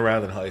sneaking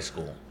around in high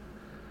school?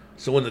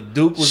 So when the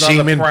Duke was on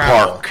the Seaman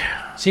prowl. Park.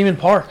 Seaman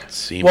Park.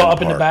 Seaman well,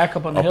 up in the Park. back,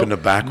 up on the hill. in the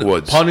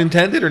backwoods. Pun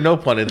intended or no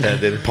pun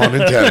intended? Pun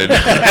intended.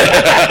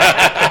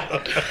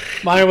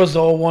 Mine was the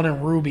old one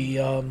in Ruby.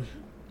 Oh,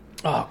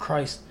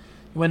 Christ.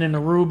 Went into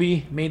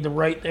Ruby, made the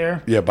right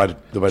there. Yeah, by the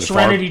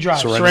Serenity farm. Drive.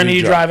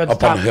 Serenity Drive at the up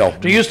top. on the hill.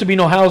 There used to be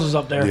no houses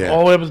up there, Yeah. all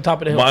the way up to the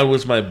top of the hill. Mine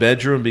was my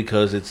bedroom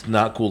because it's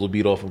not cool to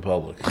beat off in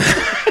public.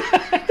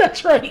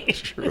 That's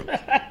right.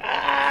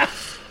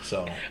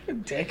 So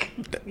Dick.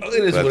 it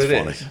is That's what it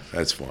funny. is.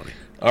 That's funny.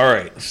 All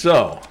right,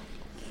 so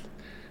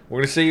we're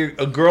gonna say you're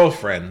a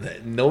girlfriend.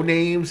 No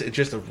names. It's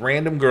just a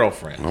random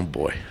girlfriend. Oh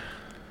boy.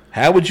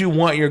 How would you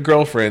want your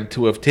girlfriend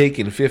to have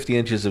taken 50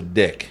 inches of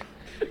dick?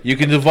 You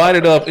can divide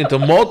it up into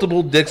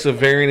multiple dicks of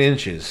varying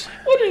inches.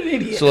 What an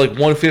idiot. So like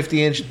 1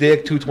 50-inch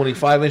dick, 2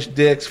 25-inch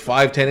dicks,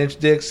 5 10-inch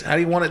dicks. How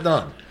do you want it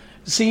done?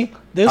 See,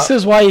 this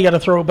is why you got to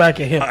throw it back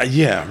at him.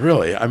 Yeah,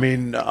 really. I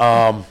mean,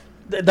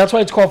 That's why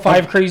it's called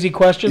 5 crazy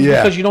questions,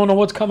 Yeah. because you don't know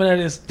what's coming at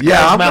his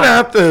yeah, I'm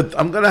mouth.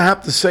 gonna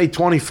have to say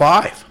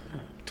 25.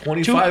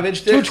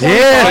 25-inch dick? 225.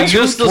 Yeah, So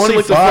you'll still look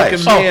the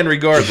 225. fucking man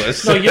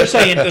regardless. No, you're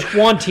saying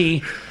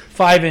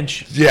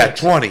 25-inch. Yeah,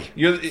 20.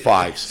 You're,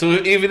 Fives. So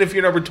even if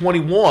you're number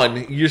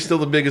 21, you're still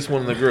the biggest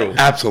one in the group.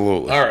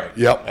 Absolutely. All right.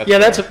 Yep. Yeah,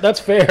 that's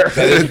fair. That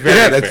is very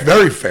yeah, that's fair.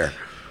 very fair.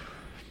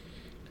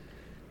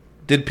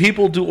 Did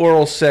people do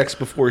oral sex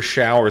before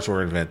showers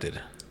were invented?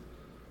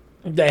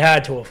 They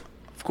had to have.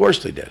 Of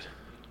course they did.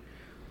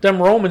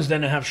 Them Romans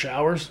didn't have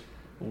showers.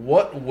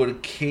 What would a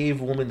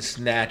cave woman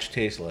snatch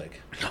taste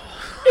like?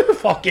 You're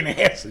fucking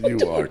ass. You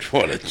are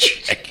what a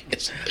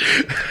jackass.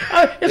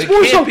 It's It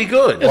more can't so. be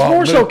good. It's Well,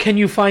 more so. no. Can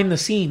you find the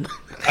scene?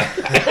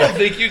 I don't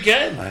think you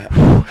can.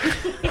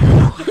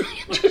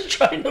 Just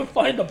trying to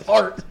find the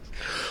part.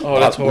 Oh,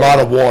 that's A lot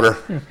of water.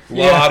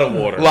 lot of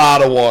water. A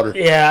lot of water.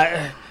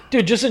 Yeah,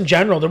 dude. Just in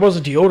general, there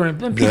wasn't deodorant.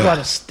 Then people had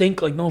to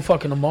stink like no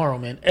fucking tomorrow,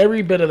 man.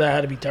 Every bit of that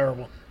had to be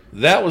terrible.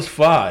 That was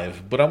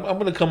 5, but I'm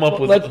going to come up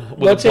with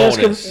Let's a ask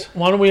him. bonus.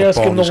 Why don't we ask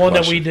him the bonus one that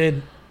question. we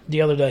did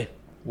the other day?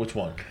 Which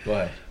one? Go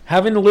ahead.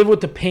 Having to live with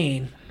the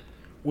pain,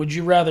 would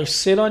you rather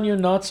sit on your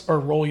nuts or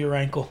roll your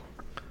ankle?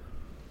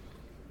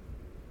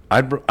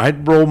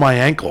 I'd roll my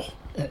ankle.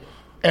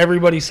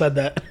 Everybody said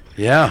that.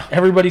 Yeah.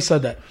 Everybody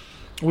said that.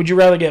 Would you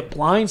rather get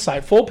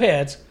blindsided, full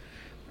pads,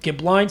 get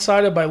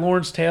blindsided by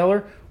Lawrence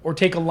Taylor, or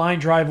take a line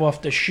drive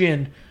off the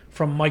shin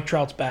from Mike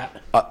Trout's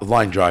bat?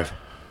 Line drive.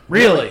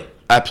 Really?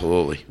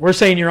 Absolutely. We're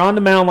saying you're on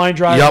the mound, line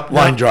drive. Yup,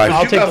 line drive.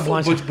 I'll You take got the full-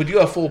 blindside. but you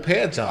have full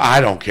pads on. I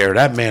don't care.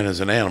 That man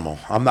is an animal.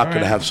 I'm not going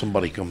to right. have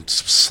somebody come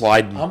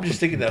slide. I'm just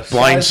thinking that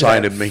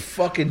blindsided me.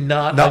 Fucking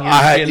knot No, on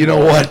your shin. you know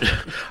bone.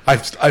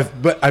 what?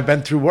 I've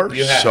been through worse,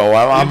 You have. so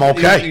I'm You-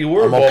 okay. you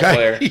were a I'm ball okay.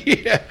 player.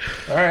 yeah.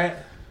 All right.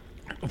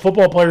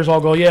 Football players all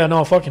go, yeah,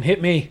 no, fucking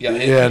hit me.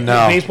 Yeah,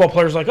 no. Baseball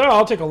players like, oh,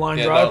 I'll take a line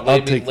Yeah, drive. no, I'll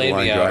lay take me the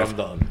line out. drive. I'm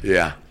done.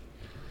 Yeah.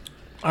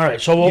 All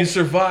right, so You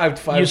survived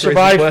 5 you crazy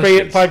survived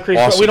questions. 5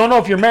 crazy. Awesome. We don't know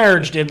if your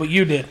marriage did, but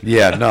you did.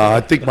 Yeah. No, I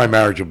think my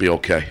marriage will be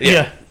okay.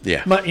 Yeah.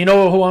 Yeah. But you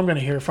know who I'm going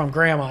to hear from?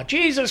 Grandma.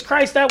 Jesus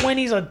Christ, that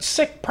Winnie's a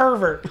sick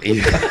pervert.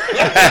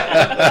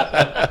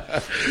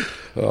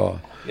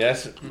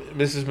 Yes,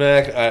 Mrs.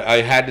 Mack,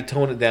 I had to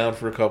tone it down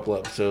for a couple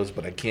episodes,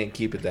 but I can't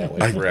keep it that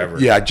way forever.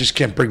 Yeah, I just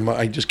can't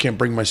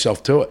bring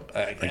myself to it.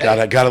 I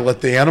gotta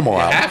let the animal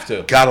out. have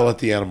to. Gotta let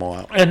the animal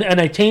out. And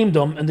I tamed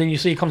him, and then you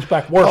see he comes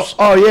back worse.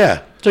 Oh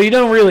yeah. So you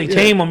don't really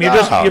tame him. You're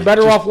No, you're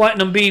better just- off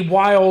letting him be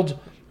wild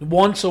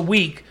once a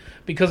week,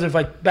 because if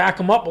I back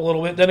him up a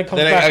little bit, then it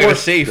comes Then back I gotta worse.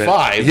 say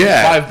 5.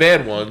 Yeah. 5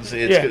 bad ones.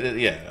 It's, Yeah.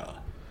 yeah.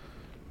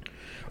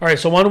 All right,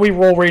 so why don't we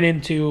roll right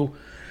into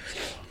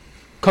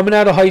coming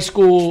out of high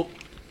school?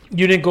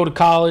 You didn't go to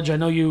college. I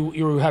know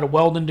you had a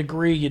welding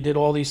degree. You did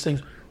all these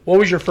things. What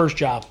was your first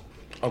job?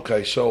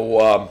 Okay,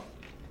 so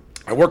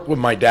I worked with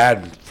my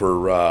dad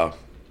for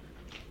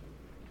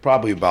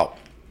probably about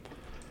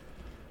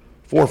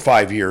 4 or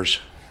 5 years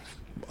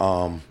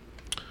during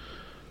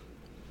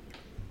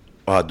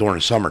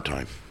the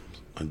summertime.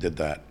 I did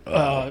that.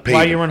 While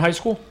paving. you were in high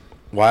school?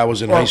 While I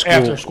was in Or high school,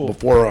 after school?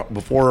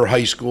 before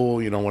high school,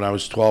 when I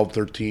was 12,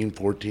 13,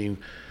 14,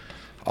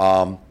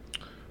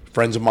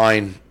 friends of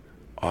mine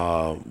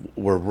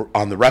were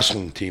on the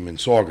wrestling team in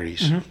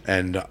Saugerties,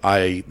 and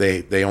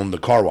they owned the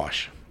car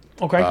wash.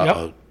 Okay,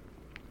 yep.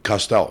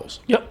 Costello's.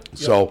 Yep.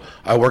 So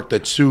I worked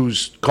at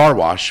Sue's Car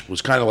Wash.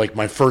 Was kind of like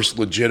my first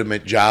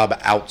legitimate job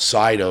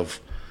outside of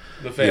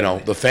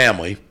the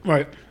family.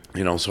 Right.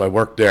 So I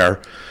worked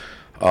there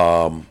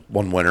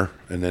one winter,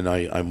 and then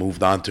I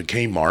moved on to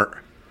Kmart.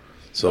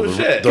 So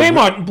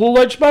Kmart Blue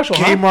Ledge Special.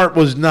 Kmart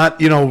was not,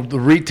 the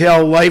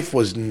retail life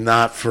was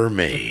not for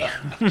me.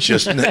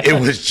 It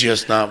was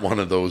just not one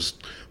of those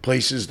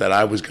places that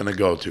I was going to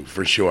go to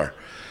for sure.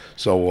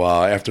 So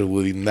after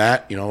leaving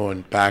that,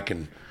 went back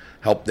and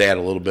helped Dad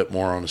a little bit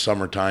more on the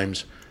summer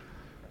times.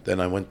 Then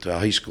I went to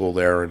high school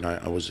there, and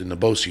I was in the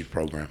BOCES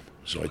program.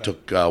 So I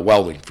took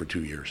welding for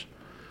 2 years.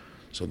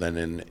 So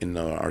then in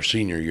our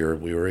senior year,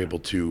 we were able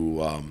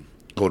to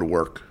go to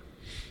work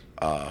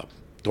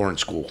during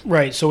school.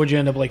 Right. So would you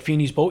end up like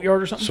Feeney's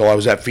Boatyard or something? So I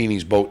was at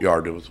Feeney's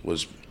Boatyard. It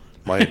was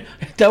my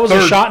that was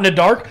a shot in the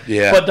dark.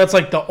 Yeah. But that's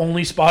like the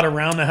only spot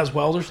around that has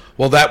welders.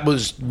 Well, that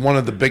was one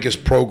of the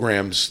biggest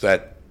programs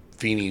that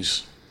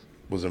Feeney's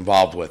was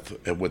involved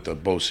with the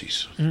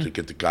BOCES to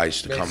get the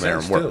guys to come there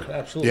and work. Too.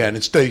 Absolutely. Yeah, and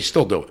they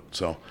still do it.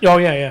 So. Oh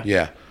yeah.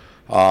 Yeah.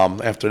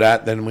 After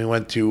that, then we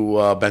went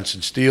to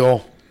Benson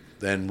Steel,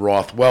 then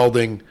Roth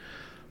Welding.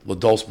 La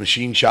Dulce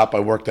Machine Shop. I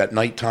worked at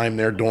nighttime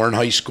there during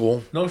high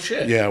school. No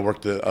shit. Yeah, I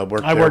worked there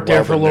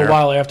for a little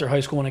while after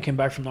high school when I came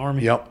back from the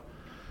Army. Yep.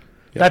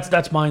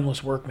 That's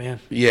mindless work, man.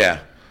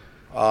 Yeah.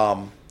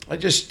 I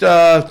just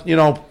Now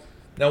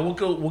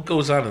what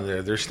goes on in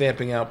there? They're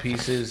stamping out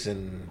pieces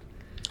and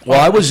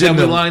I was in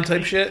the line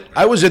type shit.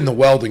 I was in the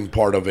welding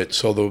part of it.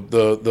 So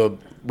the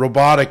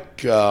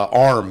robotic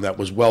arm that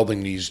was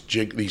welding these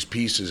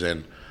pieces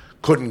in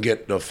couldn't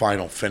get the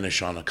final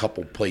finish on a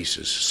couple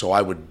places. So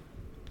I would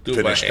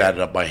finish that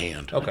up by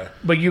hand. Okay.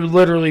 But you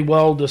literally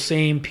weld the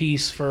same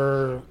piece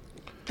for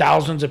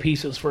thousands of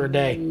pieces for a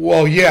day.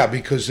 Well, yeah,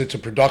 because it's a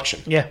production.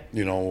 Yeah.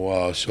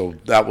 So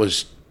that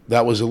was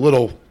a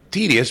little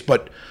tedious,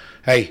 but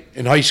hey,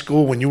 in high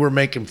school when you were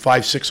making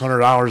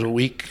 $500-600 a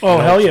week,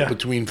 hell yeah,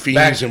 between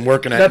fees and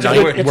working at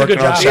night, working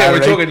on Saturday. Yeah, we're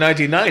talking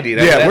 1990.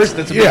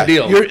 That's a big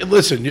deal. You're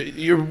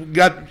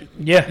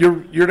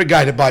the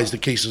guy that buys the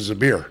cases of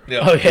beer.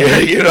 Yeah. Oh,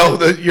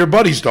 yeah. Your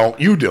buddies don't.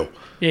 You do.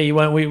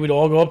 Yeah, we'd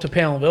all go up to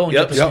Palinville and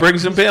get the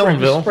Springs and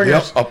Palinville.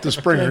 Yep, up to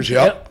Springers.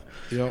 Yep.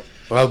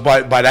 Well,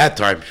 by that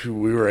time,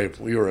 we were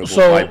able to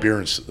buy beer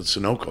in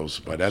Sunoco's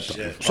by that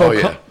time.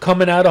 So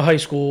coming out of high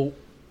school,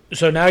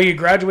 so now you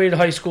graduated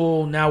high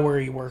school. Now where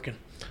are you working?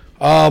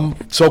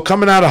 So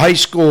coming out of high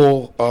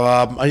school,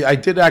 I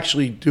did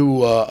actually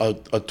do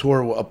a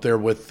tour up there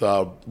with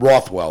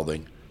Roth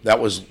Welding. That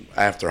was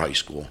after high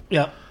school.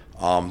 Yeah.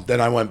 Then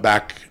I went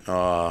back.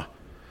 I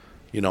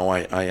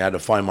had to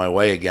find my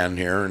way again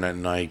here, and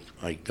then I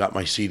got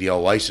my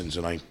CDL license,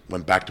 and I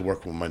went back to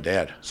work with my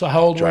dad. So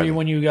how old were you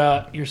when you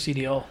got your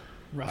CDL?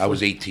 Roughly? I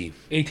was 18.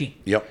 18.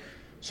 Yep.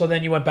 So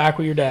then you went back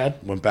with your dad.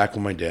 Went back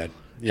with my dad.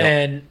 Yep.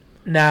 And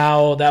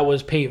now that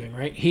was paving,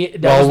 right?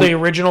 That was the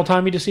original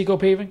Tommy DeSico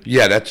paving?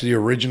 Yeah, that's the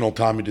original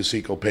Tommy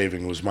DeSico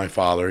paving. Was my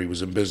father. He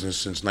was in business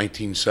since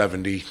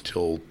 1970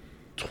 till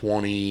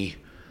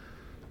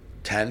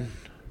 2010.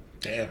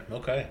 Damn,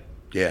 okay.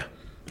 Yeah.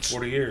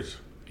 40 years.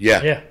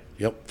 Yeah. Yeah.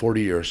 Yep,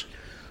 40 years.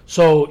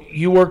 So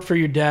you worked for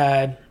your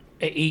dad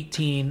at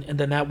 18, and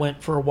then that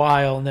went for a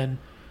while, and then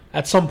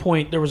at some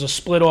point there was a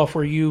split off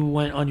where you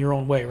went on your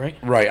own way, right?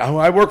 Right.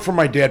 I worked for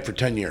my dad for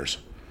 10 years.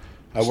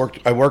 I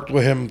worked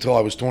with him until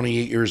I was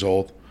 28 years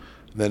old.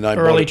 Then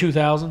early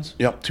 2000s?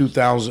 Yep,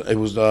 2000. It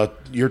was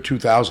year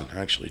 2000,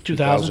 actually.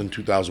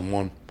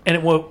 2001.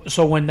 And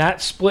so when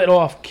that split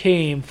off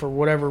came, for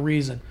whatever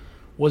reason,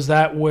 was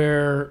that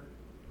where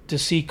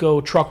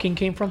DeSico Trucking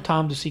came from?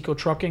 Tom DeSico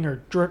Trucking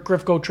or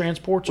Grifco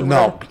Transports? Or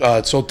no.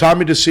 So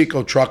Tommy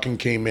DeSico Trucking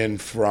came in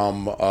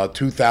from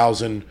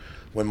 2000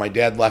 when my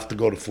dad left to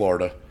go to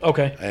Florida.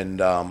 Okay.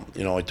 And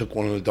I took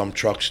one of the dump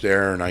trucks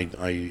there, and I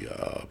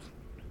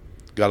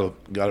got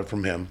it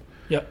from him.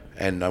 Yep.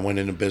 And I went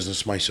into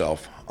business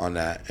myself on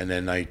that, and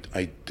then I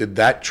did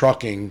that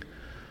trucking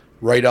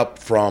right up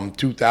from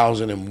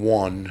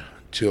 2001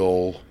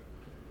 till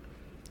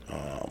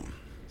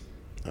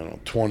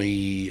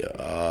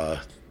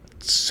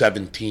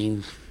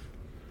 2017.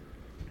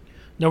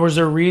 Now, was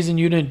there a reason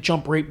you didn't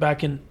jump right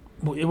back in?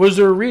 Was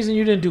there a reason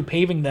you didn't do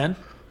paving then?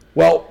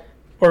 Well,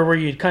 or were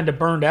you kind of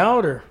burned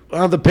out, or?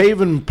 The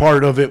paving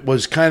part of it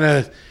was kind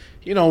of,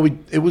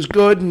 it was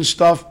good and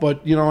stuff,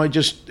 but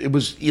it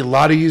was a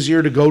lot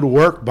easier to go to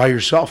work by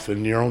yourself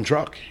in your own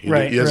truck.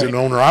 As an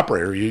owner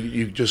operator,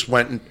 you just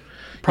went and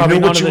probably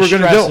knew what you were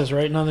going to do.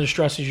 Right? None of the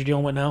stresses you're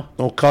dealing with now.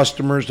 No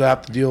customers to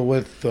have to deal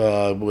with.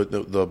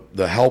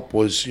 The help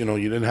was, you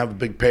didn't have a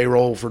big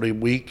payroll for the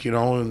week,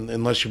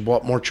 unless you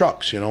bought more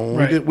trucks.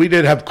 Right. We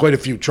did have quite a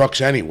few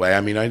trucks anyway.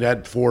 I mean, I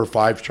had 4 or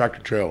 5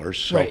 tractor trailers.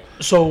 So. Right.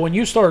 So when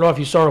you started off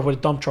with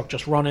a dump truck,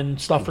 just running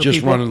stuff for people?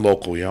 Just running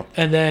local, yeah.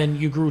 And then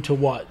you grew to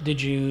what?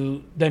 Did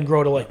you then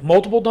grow to like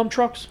multiple dump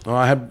trucks?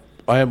 I had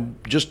I had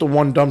just the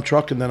one dump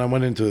truck, and then I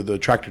went into the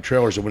tractor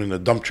trailers. I went into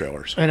dump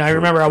trailers. And I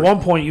remember at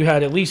one point you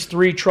had at least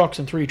 3 trucks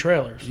and 3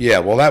 trailers. Yeah,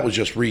 well, that was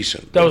just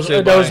recent. That was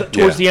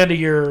towards the end of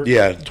your.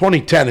 Yeah,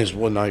 2010 is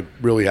when I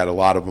really had a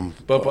lot of them.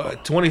 But by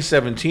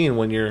 2017,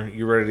 when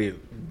you're ready to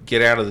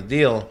get out of the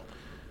deal,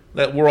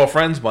 that we're all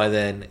friends by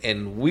then,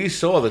 and we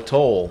saw the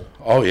toll.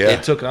 Oh yeah,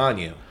 it took on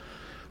you.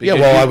 Yeah,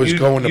 well, I was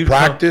going to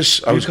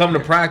practice. I was coming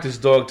to practice,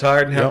 dog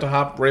tired, and have to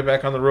hop right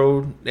back on the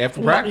road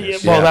after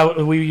practice.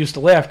 Well, we used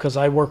to laugh because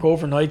I work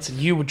overnights, and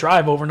you would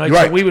drive overnights,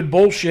 right. So we would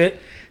bullshit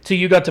till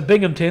you got to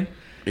Binghamton.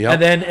 Yep. And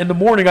then in the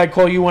morning, I'd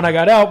call you when I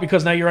got out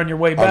because now you're on your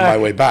way back. On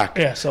my way back.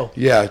 Yeah, so.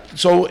 Yeah,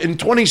 so in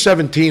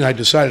 2017, I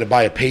decided to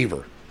buy a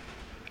paver.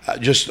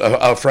 Just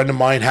a friend of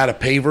mine had a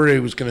paver he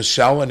was going to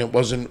sell, and it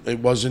wasn't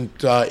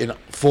in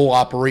full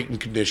operating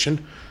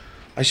condition.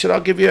 I said,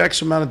 I'll give you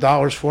X amount of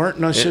dollars for it.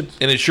 And I said...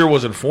 And it sure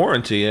wasn't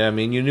foreign to you. I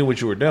mean, you knew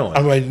what you were doing.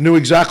 I knew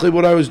exactly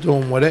what I was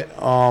doing with it.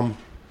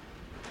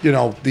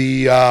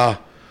 The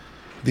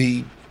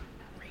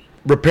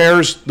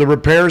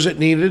repairs it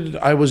needed,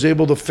 I was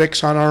able to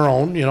fix on our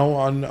own,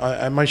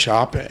 at my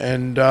shop.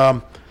 And,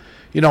 I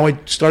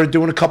started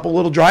doing a couple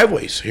little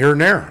driveways here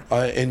and there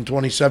in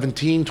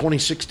 2016,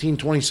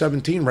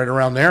 2017, right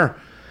around there.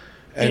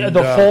 And,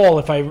 fall,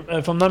 if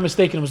I'm not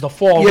mistaken, it was the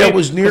fall. Yeah, it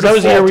was near the fall. That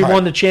was the year we time.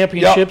 won the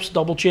championships,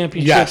 double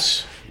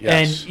championships.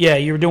 Yes. And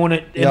you were doing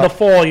it in the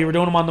fall. You were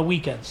doing them on the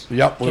weekends.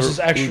 Yep. Just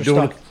as extra we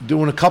were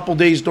doing a couple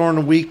days during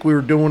the week. We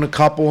were doing a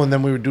couple, and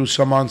then we would do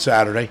some on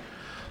Saturday.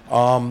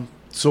 So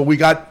we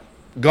got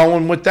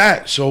going with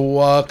that. So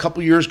a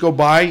couple years go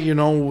by,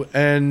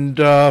 and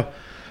I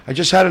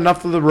just had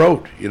enough of the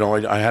road.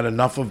 I had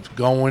enough of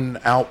going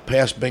out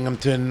past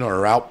Binghamton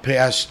or out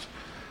past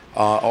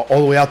all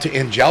the way out to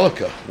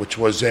Angelica, which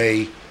was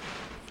a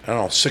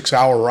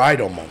 6-hour ride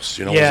almost.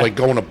 It was like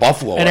going to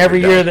Buffalo. And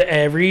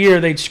every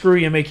year they'd screw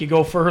you, make you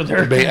go further.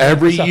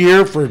 Every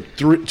year for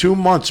 2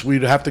 months,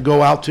 we'd have to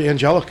go out to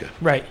Angelica.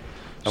 Right.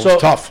 That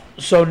was tough.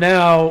 So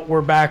now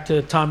we're back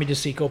to Tommy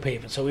DeSico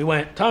paving. So we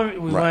went.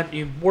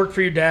 You worked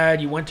for your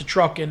dad. You went to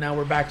trucking. Now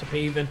we're back to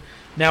paving.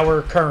 Now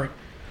we're current.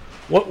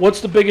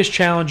 What's the biggest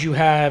challenge you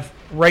have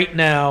right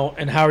now,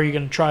 and how are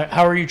you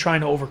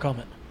trying to overcome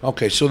it?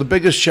 Okay, so the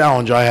biggest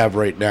challenge I have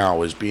right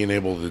now is being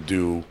able to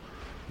do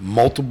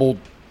multiple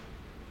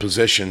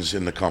positions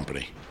in the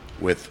company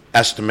with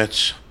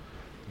estimates,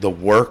 the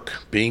work,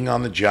 being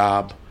on the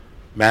job,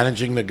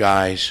 managing the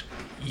guys.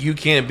 You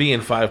can't be in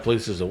 5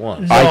 places at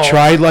once. No. I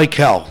tried like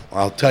hell.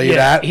 I'll tell you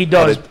that. He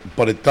does.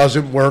 But it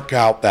doesn't work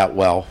out that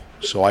well.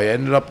 So I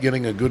ended up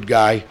getting a good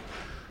guy.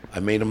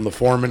 I made him the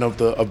foreman of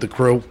the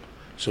crew.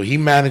 So he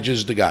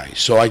manages the guys.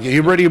 So he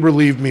already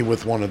relieved me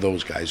with one of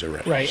those guys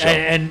already. Right, so.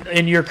 and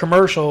in your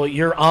commercial,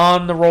 you're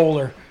on the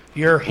roller.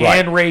 You're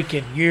hand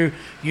raking. You've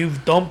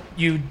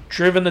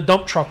driven the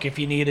dump truck if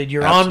you needed.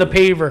 You're Absolutely. on the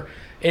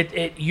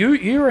paver.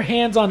 You're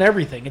hands on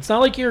everything. It's not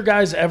like your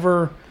guys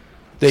ever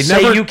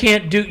say you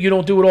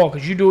don't do it all,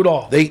 because you do it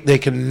all. They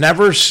can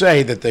never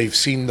say that they've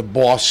seen the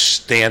boss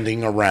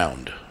standing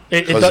around,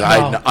 because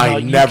I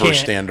never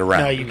stand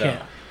around. No, you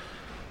can't.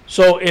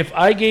 So if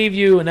I gave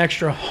you an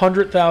extra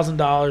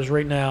 $100,000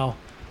 right now,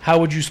 how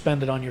would you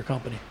spend it on your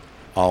company?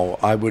 Oh,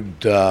 I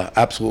would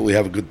absolutely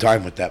have a good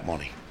time with that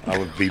money. I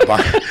would be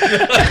buying.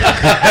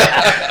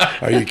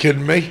 Are you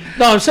kidding me?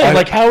 No, I'm saying,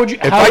 how would you?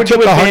 If I took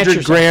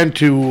 $100,000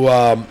 to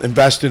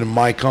invest in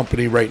my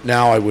company right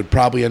now, I would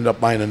probably end up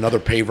buying another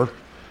paver,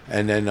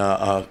 and then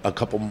a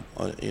couple,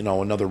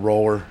 another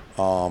roller.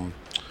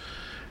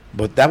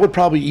 But that would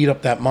probably eat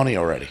up that money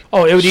already.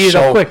 Oh, it would eat it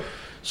up quick.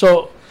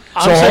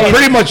 I'm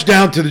pretty much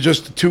down to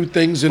just the 2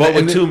 things. But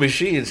with 2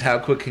 machines, how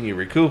quick can you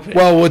recoup it?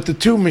 Well, with the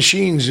 2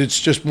 machines, it's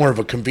just more of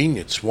a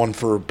convenience. One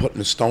for putting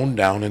the stone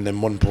down, and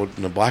then one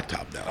putting the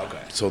blacktop down.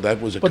 Okay. So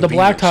that was a But the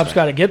blacktop's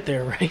got to get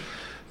there, right?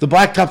 The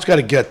blacktop's got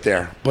to get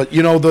there. But,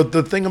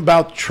 the thing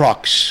about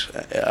trucks...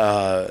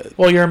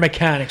 well, you're a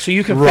mechanic, so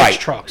you can fix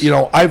trucks.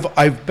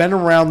 I've been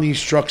around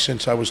these trucks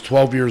since I was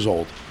 12 years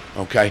old,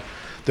 okay?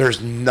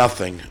 There's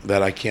nothing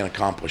that I can't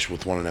accomplish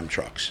with one of them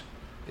trucks.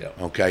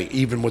 Yep. Okay,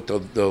 even with the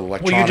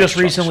electronic Well, you just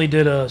trucks. recently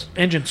did a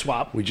engine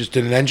swap. We just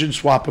did an engine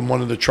swap in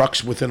one of the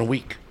trucks within a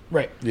week.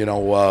 Right.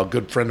 A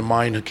good friend of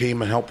mine who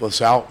came and helped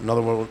us out.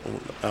 Another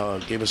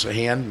one gave us a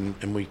hand,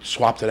 and we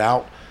swapped it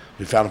out.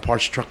 We found a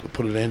parts truck, we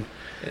put it in,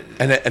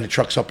 and the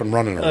truck's up and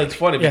running already. It's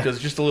funny because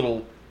just a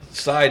little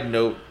side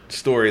note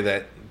story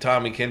that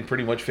Tommy can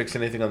pretty much fix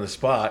anything on the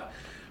spot.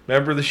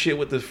 Remember the shit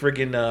with the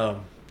friggin'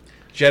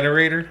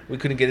 generator? We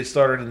couldn't get it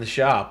started in the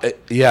shop.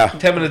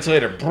 10 minutes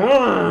later,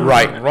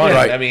 right.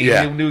 I mean,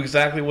 he knew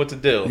exactly what to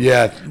do.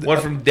 Yeah, went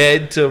from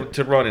dead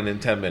to running in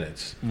 10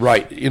 minutes.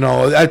 Right.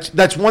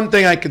 That's one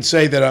thing I could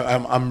say that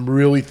I'm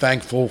really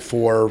thankful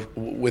for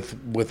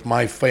with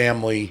my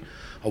family,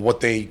 of what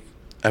they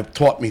have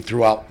taught me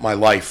throughout my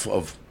life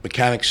of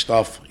mechanic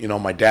stuff.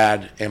 My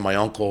dad and my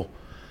uncle,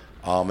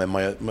 and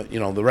my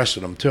the rest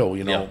of them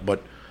too.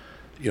 But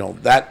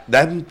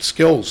that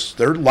skills,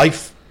 they're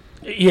life.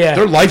 Yeah,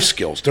 they're life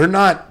skills. They're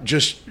not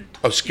just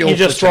a skill you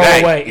just for throw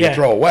today. away. You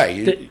throw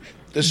away.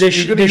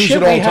 You're going to use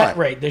it all the time.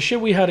 Right, the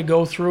shit we had to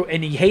go through,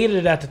 and you hated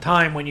it at the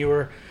time when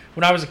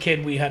I was a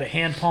kid. We had a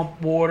hand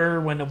pump water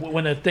when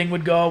the thing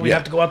would go. We'd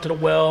have to go out to the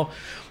well.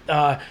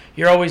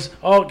 You're always,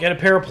 get a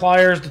pair of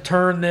pliers to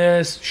turn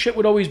this. Shit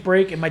would always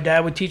break, and my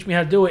dad would teach me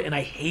how to do it, and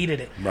I hated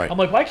it. Right. I'm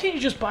like, why can't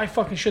you just buy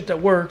fucking shit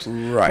that works?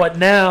 Right. But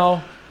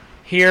now,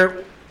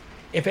 here,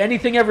 if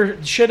anything ever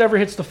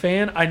hits the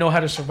fan, I know how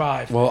to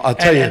survive. Well, I'll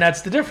tell you, and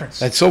that's the difference.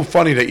 That's so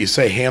funny that you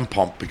say hand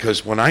pump,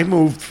 because when I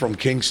moved from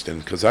Kingston,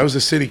 because I was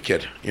a city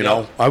kid, you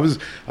know, I was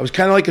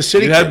kind of like a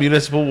city kid. You had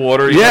municipal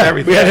water. You had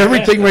everything. We had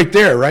everything right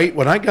there, right?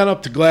 When I got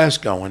up to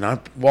Glasgow and I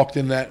walked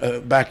in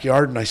that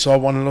backyard and I saw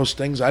one of those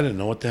things, I didn't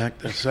know what the heck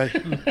to say.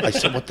 I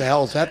said, "What the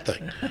hell is that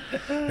thing?"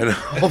 And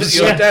all of a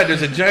sudden, Dad,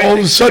 there's a giant all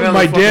of a sudden,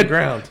 my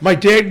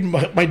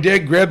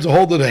dad grabs a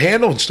hold of the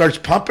handle and starts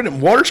pumping it,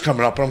 and water's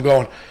coming up, and I'm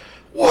going,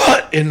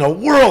 what in the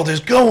world is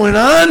going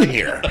on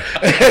here?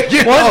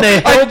 That's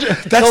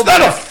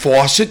not a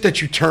faucet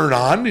that you turn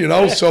on, you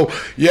know? So,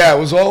 yeah, it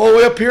was all the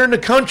way up here in the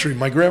country.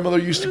 My grandmother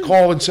used to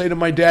call and say to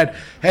my dad,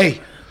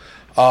 hey,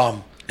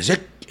 is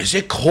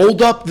it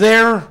cold up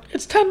there?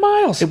 It's 10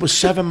 miles. It was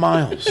 7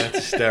 miles.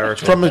 That's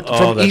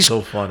hysterical. That's so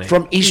funny.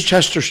 From East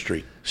Chester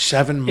Street,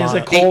 7 miles.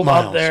 Is it cold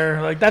up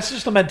there? Like, that's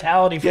just a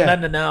mentality from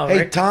then to now, hey,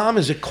 right? Tom,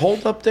 is it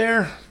cold up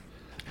there?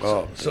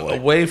 So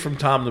away from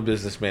Tom the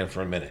businessman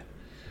for a minute.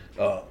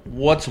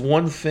 What's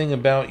one thing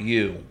about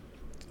you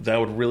that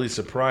would really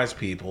surprise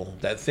people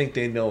that think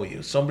they know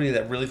you? Somebody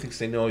that really thinks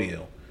they know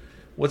you.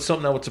 What's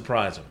something that would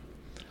surprise them?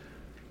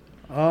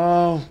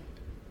 Oh,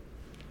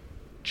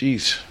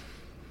 geez.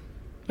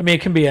 I mean,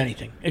 it can be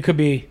anything. It could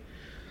be.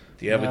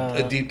 Do you have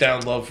a deep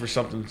down love for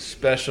something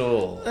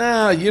special?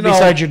 You know,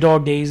 besides your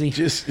dog Daisy.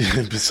 Just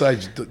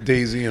besides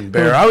Daisy and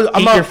Bear,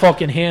 Eat your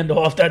fucking hand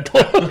off that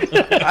dog.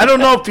 I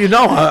don't know if you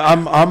know.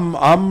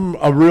 I'm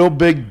a real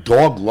big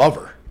dog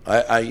lover.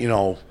 We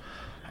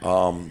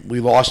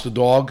lost a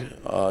dog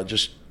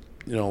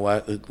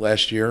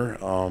last year.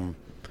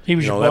 He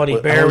was your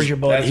buddy. Bear was your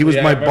buddy. He was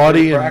my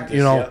buddy,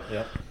 and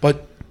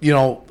but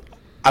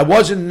I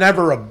wasn't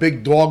never a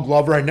big dog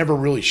lover. I never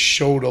really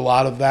showed a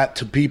lot of that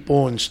to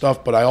people and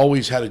stuff. But I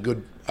always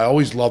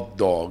loved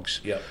dogs.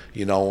 Yeah.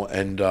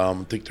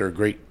 And think they're a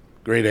great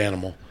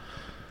animal.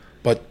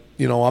 But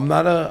I'm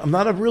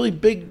not a really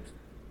big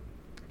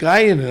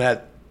guy into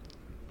that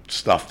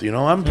stuff.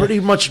 I'm pretty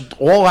much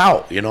all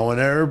out. And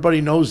everybody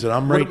knows that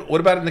I'm right.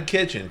 What about in the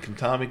kitchen? Can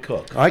Tommy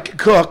cook? I can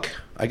cook.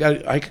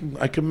 I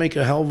can make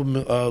a hell of a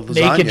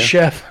lasagna. Naked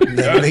chef.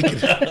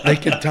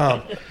 Naked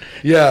Tom.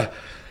 Yeah.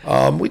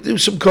 We do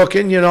some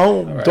cooking,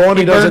 Right.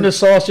 Donnie burned the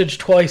sausage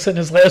twice in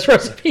his last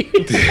recipe.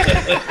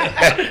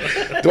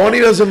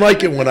 Donnie doesn't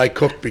like it when I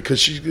cook because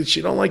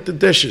she don't like the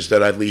dishes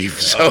that I leave.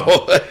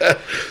 So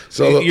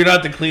you're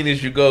not the clean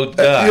as you go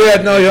guy.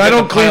 I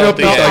don't clean up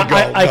as I go.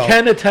 I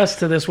can attest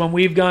to this. When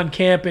we've gone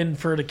camping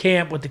for the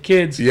camp with the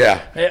kids,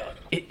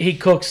 he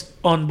cooks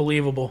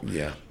unbelievable.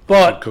 Yeah.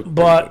 But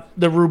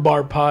the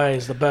rhubarb pie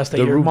is the best that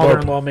your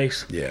mother-in-law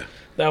makes. Yeah.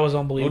 That was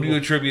unbelievable. What do you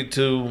attribute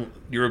to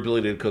your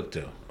ability to cook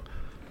to?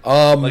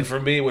 Like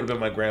for me, it would have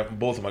been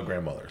both of my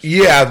grandmothers.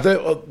 Yeah,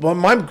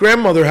 my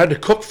grandmother had to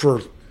cook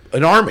for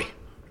an army.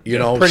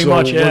 Pretty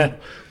much. Yeah.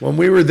 When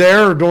we were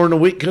there during the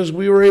week, because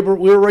we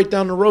were right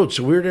down the road,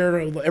 so we were there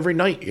every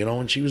night.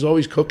 And she was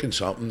always cooking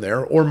something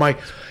there. Or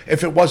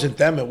if it wasn't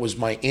them, it was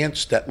my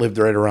aunts that lived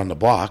right around the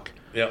block.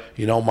 Yeah.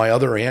 My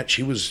other aunt,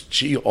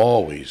 she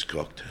always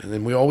cooked, and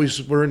then we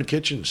always were in the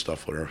kitchen and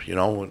stuff with her.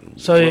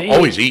 So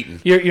always eating.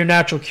 Your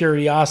natural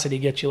curiosity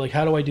gets you like,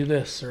 how do I do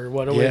this, or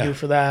what do I do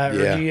for that,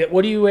 or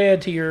what do you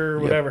add to your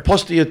whatever?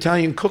 Plus, the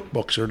Italian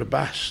cookbooks are the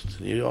best.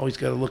 You always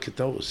got to look at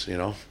those.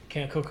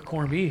 Can't cook a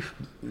corned beef.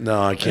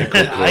 No, I can't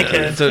cook. I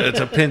can. It's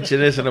a pinch of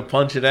this and a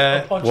punch of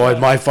that. Boy,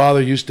 my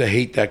father used to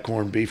hate that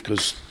corned beef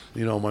because.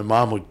 My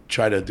mom would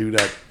try to do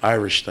that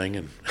Irish thing,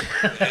 and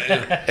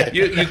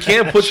you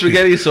can't put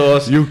spaghetti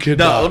sauce. You can.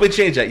 No, let me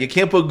change that. You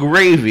can't put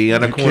gravy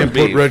on a corned beef. You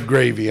can't put red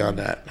gravy on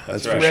that.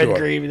 That's for sure. Red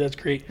gravy, that's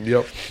great.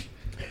 Yep.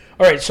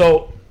 All right,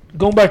 so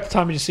going back to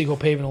Tommy DeSico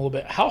paving a little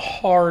bit, how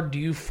hard do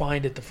you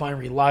find it to find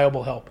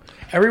reliable help?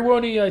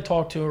 Everybody I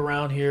talk to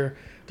around here,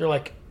 they're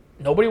like,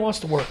 nobody wants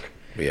to work.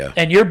 Yeah.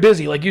 And you're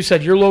busy, like you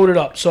said, you're loaded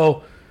up.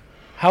 So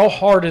how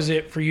hard is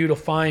it for you to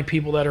find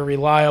people that are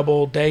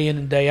reliable day in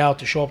and day out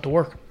to show up to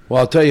work? Well,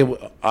 I'll tell you,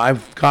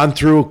 I've gone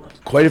through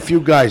quite a few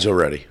guys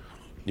already.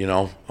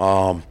 It's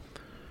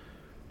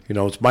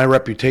my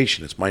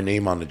reputation. It's my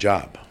name on the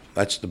job.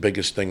 That's the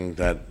biggest thing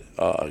that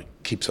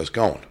keeps us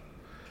going.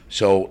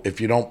 So if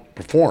you don't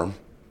perform,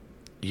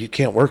 you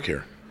can't work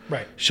here.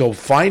 Right. So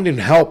finding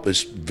help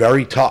is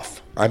very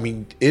tough. I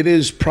mean, it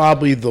is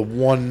probably the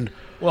one.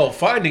 Well,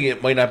 finding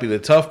it might not be the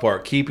tough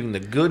part. Keeping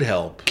the good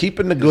help.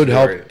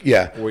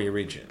 Where you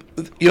reach it.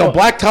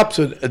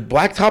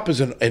 Blacktop is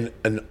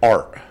an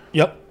art.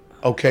 Yep.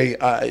 Okay,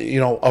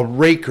 a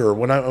raker.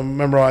 When I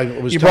remember, I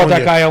was. You brought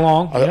that guy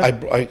along.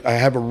 I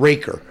have a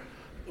raker.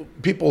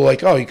 People are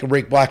like, oh, you can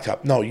rake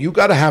blacktop. No, you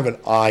got to have an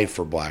eye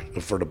for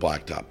the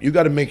blacktop. You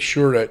got to make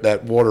sure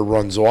that water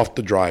runs off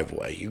the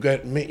driveway. You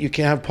can't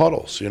have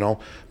puddles.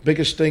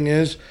 Biggest thing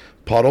is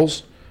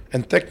puddles,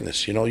 and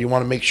thickness. You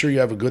want to make sure you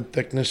have a good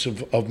thickness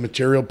of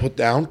material put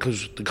down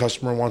because the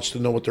customer wants to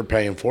know what they're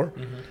paying for.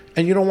 Mm-hmm.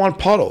 And you don't want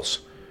puddles.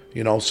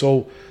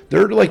 So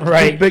they're like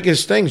the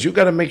biggest things. You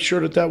got to make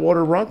sure that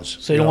water runs.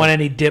 So you don't want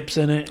any dips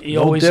in it. You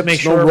no always dips, make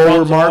sure no it roller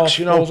runs marks.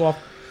 off, rolls off.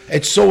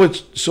 It's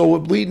so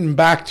leading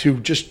back to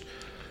just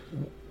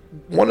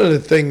one of the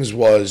things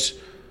was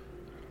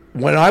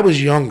when I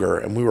was younger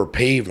and we were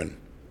paving.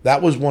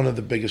 That was one of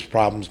the biggest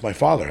problems my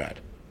father had,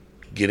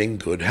 getting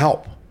good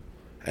help.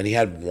 And he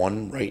had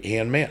one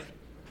right-hand man,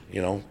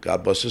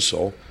 God bless his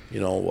soul,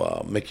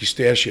 Mickey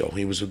Stasio.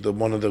 He was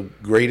one of the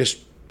greatest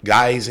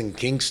guys in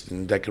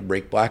Kingston that could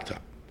break blacktop.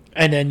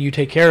 And then you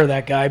take care of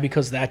that guy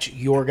because that's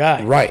your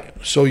guy. Right.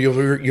 So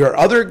your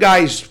other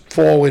guys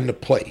fall into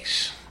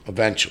place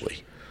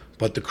eventually.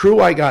 But the crew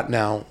I got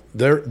now,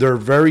 they're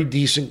very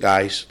decent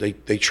guys.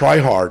 They try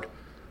hard.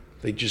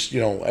 They just,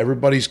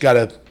 everybody's got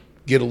to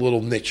get a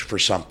little niche for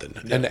something.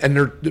 Yeah.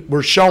 And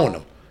we're showing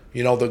them.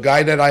 The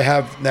guy that I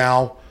have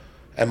now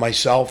and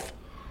myself,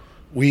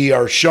 we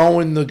are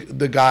showing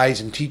the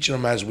guys and teaching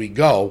them as we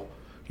go.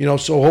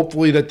 So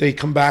hopefully that they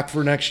come back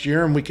for next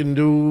year and we can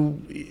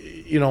do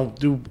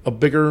a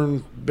bigger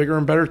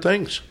and better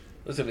things.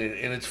 Listen,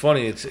 and it's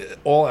funny. It's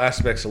all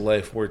aspects of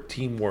life where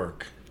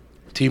teamwork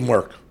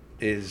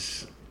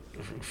is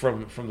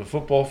from the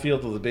football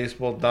field to the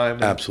baseball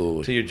diamond,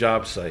 absolutely, to your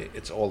job site.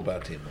 It's all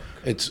about teamwork.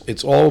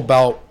 It's all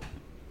about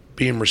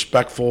being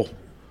respectful,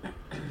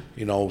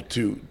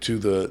 to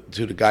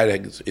the guy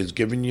that is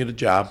giving you the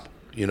job.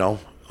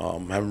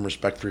 Having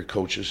respect for your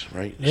coaches,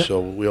 right? Yep. So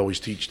we always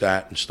teach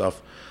that and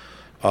stuff.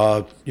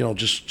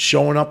 Just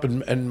showing up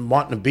and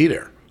wanting to be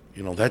there.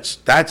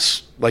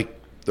 That's like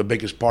the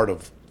biggest part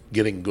of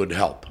getting good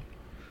help.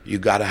 You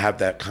got to have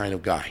that kind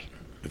of guy.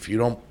 If you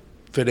don't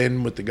fit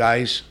in with the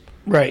guys,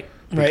 right,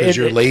 because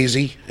you're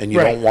lazy and you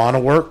don't want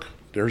to work,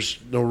 there's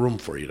no room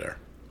for you there.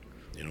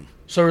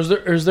 So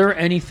is there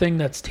anything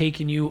that's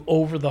taken you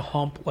over the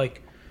hump?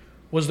 Like,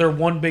 was there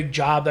one big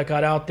job that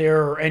got out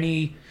there, or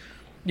anything?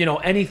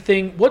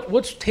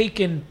 What's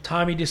taken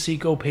Tommy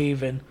DeSico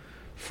Paving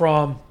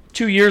from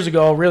 2 years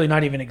ago, really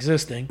not even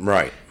existing,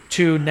 right,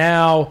 to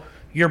now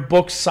your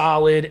book's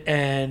solid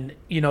and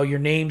your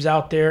name's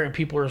out there and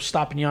people are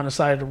stopping you on the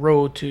side of the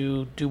road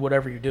to do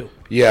whatever you do?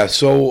 Yeah.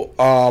 So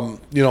I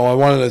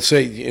wanted to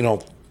say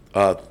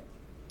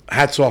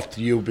hats off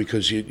to you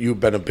because you've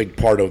been a big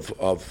part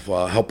of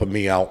helping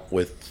me out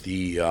with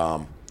the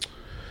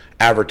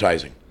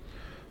advertising.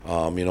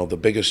 The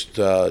biggest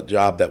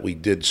job that we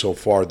did so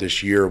far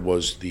this year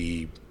was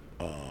the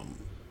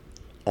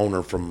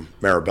owner from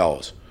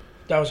Maribella's.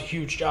 That was a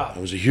huge job. It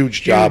was a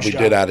huge job we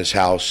did at his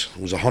house.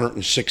 It was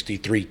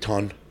 163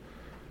 ton,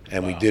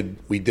 and wow.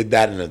 we did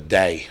that in a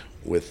day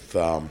with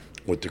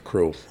the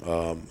crew.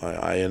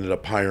 I ended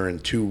up hiring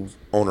 2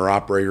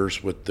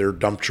 owner-operators with their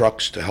dump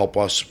trucks to help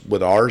us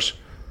with ours,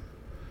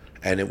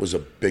 and it was a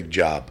big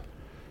job,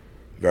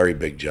 very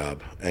big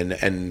job,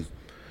 and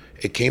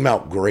it came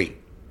out great.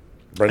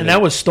 Brendan, and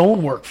that was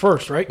stonework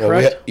first, right? Well,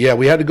 correct?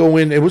 We had to go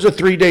in. It was a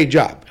 3-day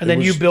job. And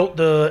then you built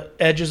the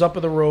edges up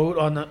of the road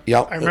on the.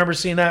 Yeah, I remember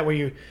seeing that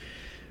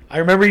I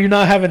remember you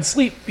not having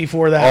sleep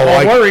before that.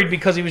 I was worried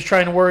because he was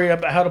trying to worry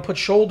about how to put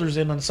shoulders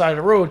in on the side of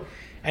the road,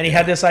 and he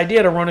had this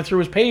idea to run it through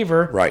his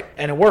paver, right?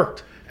 And it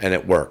worked.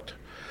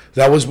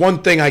 That was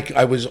one thing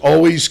I was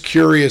always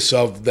curious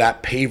of,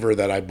 that paver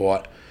that I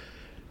bought,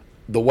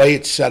 the way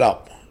it's set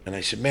up. And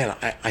I said, man,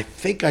 I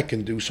think I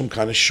can do some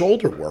kind of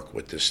shoulder work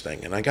with this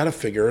thing, and I got to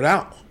figure it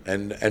out.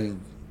 And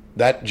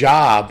that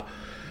job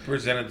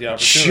presented the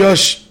opportunity.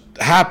 Just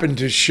happened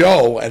to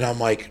show, and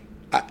I'm like,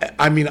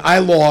 I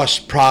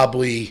lost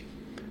probably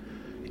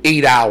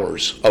 8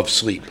 hours of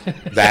sleep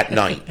that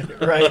night.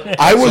 Right.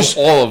 I was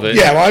so all of it.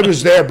 Yeah, well, I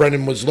was there.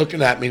 Brendan was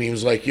looking at me, and he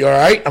was like, "You all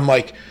right?" I'm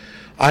like,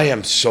 I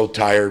am so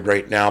tired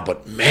right now,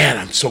 but man,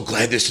 I'm so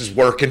glad this is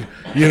working.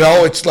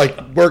 It's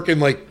like working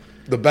like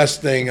the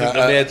best thing. The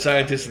mad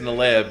scientist in the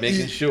lab,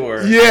 making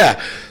sure. Yeah.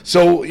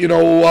 So, it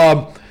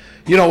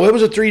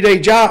was a 3-day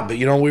job.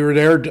 We were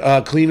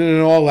there cleaning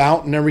it all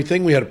out and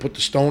everything. We had to put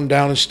the stone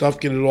down and stuff,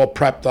 get it all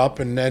prepped up,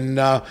 and then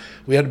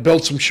we had to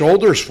build some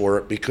shoulders for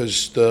it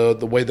because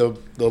the way the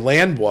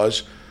land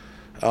was,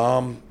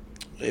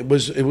 it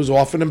was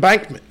off an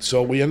embankment.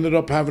 So we ended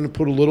up having to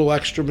put a little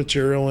extra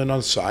material in on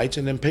the sides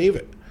and then pave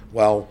it.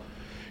 Well,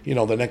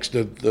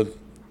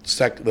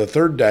 the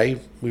third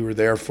day we were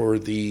there for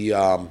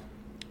the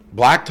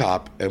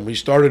blacktop, and we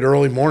started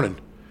early morning,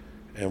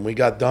 and we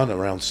got done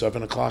around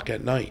 7 o'clock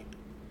at night,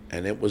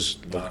 and it was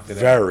a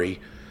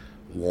very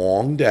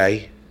long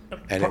day,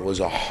 and it was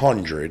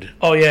 100.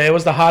 Oh yeah, it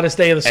was the hottest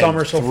day of the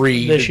summer. So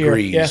 3 this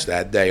degrees year.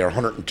 that day, or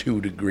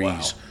 102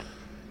 degrees.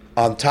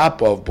 Wow. On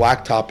top of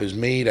blacktop is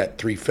made at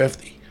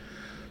 350,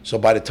 so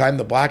by the time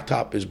the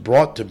blacktop is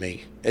brought to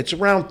me, it's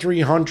around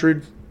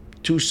 300,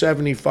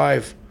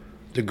 275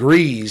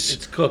 degrees.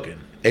 It's cooking.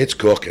 It's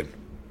cooking,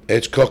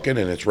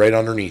 and it's right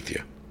underneath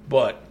you.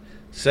 But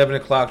 7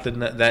 o'clock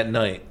that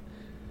night,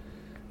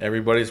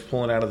 everybody's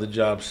pulling out of the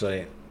job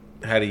site.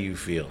 How do you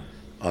feel?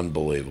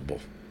 Unbelievable.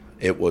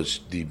 It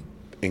was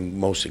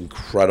most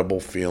incredible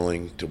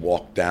feeling to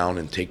walk down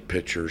and take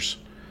pictures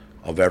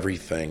of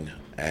everything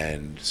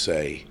and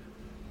say,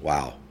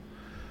 wow,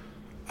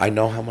 I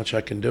know how much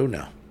I can do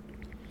now.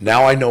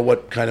 Now I know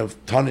what kind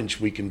of tonnage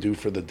we can do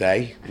for the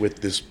day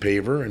with this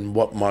paver and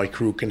what my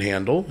crew can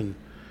handle. And,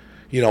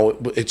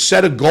 it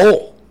set a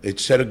goal. It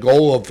set a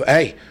goal of,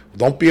 hey,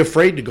 don't be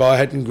afraid to go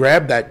ahead and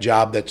grab that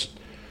job that's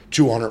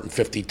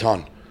 250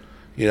 ton.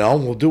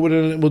 We'll do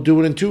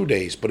it in 2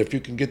 days. But if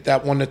you can get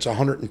that one that's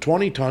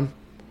 120 ton,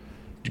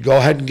 go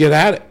ahead and get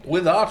at it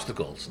with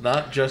obstacles,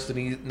 not just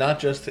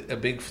a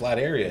big flat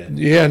area.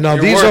 Yeah, no,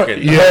 You're these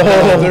working.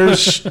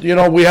 There's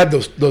we had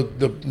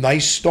the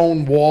nice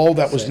stone wall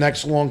that was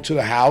next along to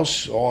the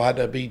house, all had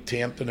to be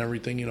tamped and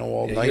everything,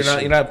 all nice.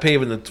 You're not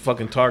paving the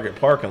fucking Target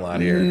parking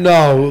lot here.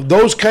 No,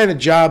 those kind of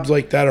jobs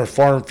like that are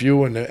far and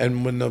few,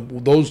 and when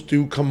those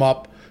do come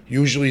up,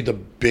 usually the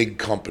big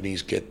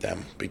companies get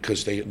them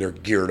because they're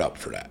geared up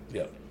for that.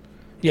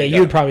 Yeah,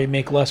 you would probably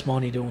make less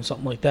money doing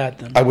something like that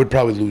then. I would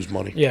probably lose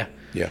money. Yeah.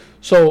 Yeah.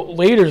 So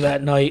later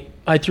that night,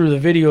 I threw the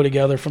video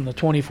together from the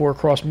 24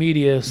 cross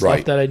media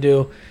stuff that I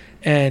do,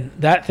 and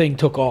that thing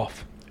took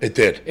off. It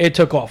did. It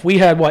took off. We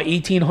had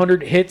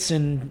 1,800 hits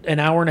in an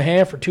hour and a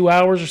half or 2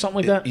 hours or something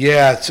like that.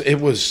 Yeah, it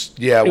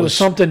was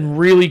something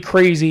really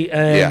crazy,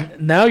 and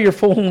now your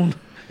phone.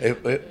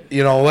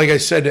 Like I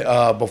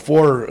said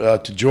before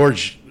to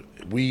George,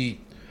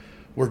 we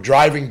were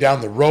driving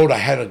down the road. I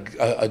had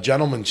a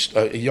gentleman,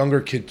 a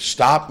younger kid,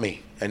 stop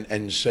me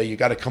and say, you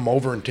got to come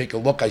over and take a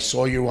look. I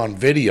saw you on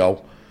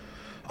video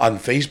on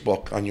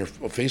Facebook, on your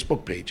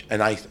Facebook page,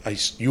 and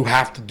you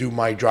have to do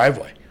my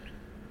driveway.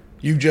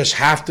 You just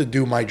have to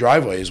do my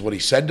driveway is what he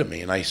said to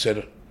me. And I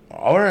said,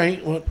 all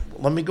right, well,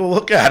 let me go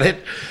look at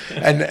it.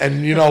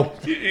 And you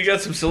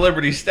got some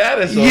celebrity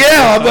status.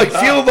 Yeah, I'm like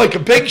feeling like a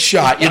big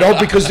shot,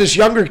 because this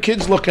younger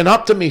kid's looking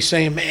up to me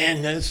saying,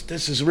 man,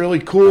 this is really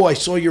cool. I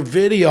saw your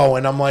video.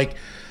 And I'm like,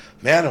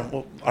 man,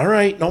 well, all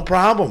right, no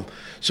problem.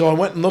 So I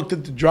went and looked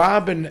at the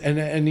job,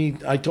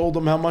 and I told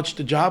him how much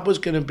the job was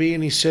going to be,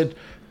 and he said,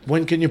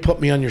 when can you put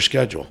me on your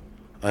schedule?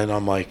 And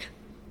I'm like,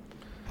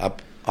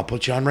 I'll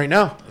put you on right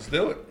now.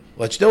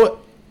 Let's do it.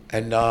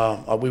 And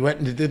we went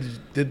and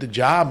did the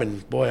job,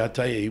 and boy, I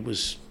tell you, he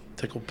was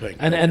tickled pink.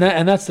 And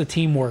that's the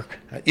teamwork.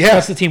 Yeah,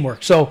 that's the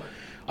teamwork. So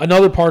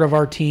another part of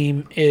our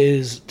team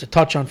is to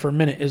touch on for a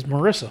minute is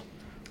Marissa.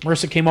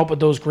 Marissa came up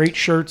with those great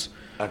shirts.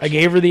 Excellent. I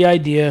gave her the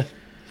idea,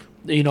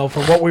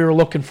 for what we were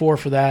looking for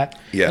that.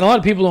 Yeah. And a lot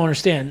of people don't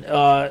understand.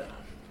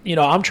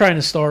 I'm trying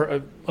to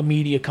start a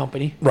media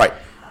company. Right.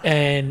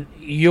 And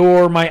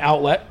you're my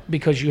outlet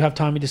because you have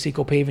Tommy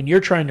DeSico Paving.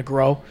 You're trying to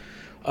grow.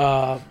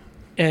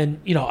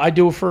 And, I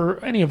do it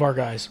for any of our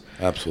guys.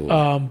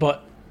 Absolutely.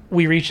 But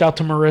we reached out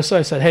to Marissa.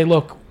 I said, hey,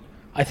 look,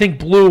 I think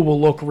blue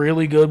will look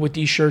really good with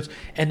these shirts.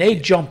 And they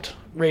jumped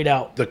right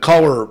out. The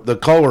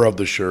color of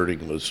the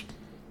shirting was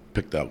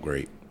picked out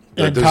great.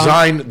 The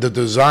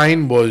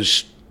design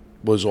was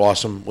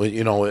awesome.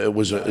 It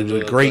was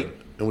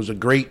a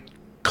great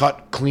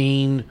cut,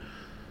 clean,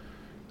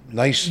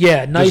 nice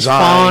nice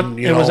design,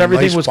 font.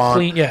 Everything nice was font.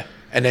 Clean. Yeah.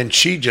 And then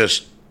she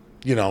just,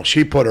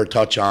 she put her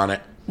touch on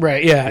it.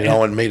 Right, yeah.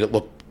 And made it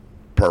look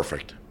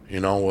perfect.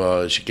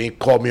 She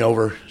called me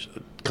over,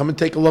 come and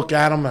take a look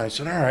at them. And I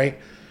said, all right.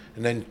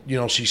 And then,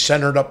 she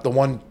centered up the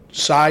one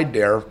side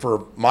there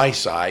for my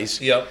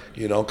size. Yep.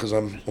 Because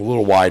I'm a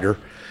little wider.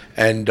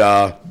 And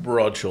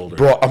broad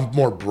shoulder. I'm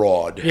more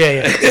broad.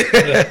 Yeah.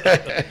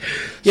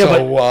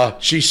 So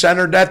she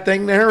centered that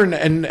thing there,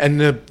 and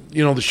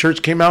the shirts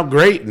came out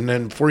great. And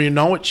then before you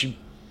know it, she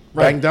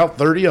banged out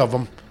 30 of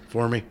them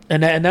for me.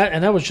 And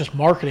that was just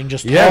marketing,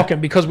 just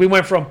talking, because we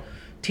went from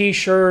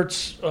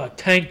T-shirts,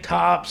 tank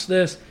tops,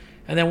 this,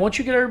 and then once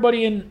you get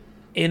everybody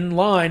in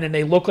line and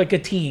they look like a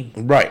team,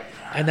 right?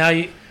 And now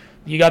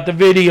you got the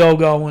video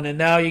going, and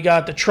now you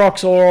got the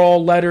trucks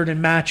all lettered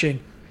and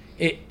matching.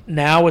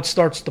 Now it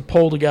starts to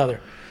pull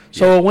together.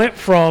 So it went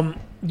from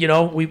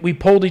we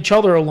pulled each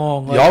other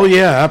along. Oh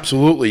yeah,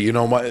 absolutely.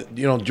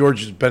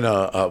 George has been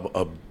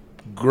a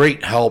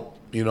great help.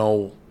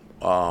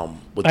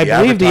 With I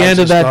believe the end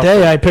of that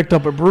day, I picked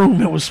up a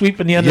broom and was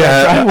sweeping the end of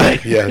that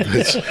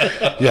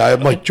driveway.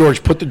 I'm like,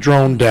 George, put the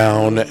drone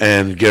down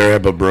and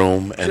grab a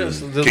broom. And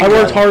I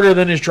worked harder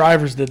than his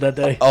drivers did that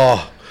day.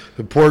 Oh,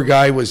 the poor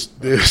guy was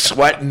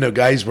sweating. The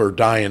guys were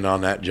dying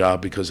on that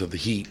job because of the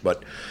heat,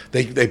 but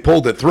they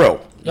pulled it through.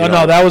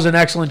 No, that was an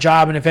excellent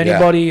job. And if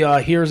anybody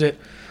hears it,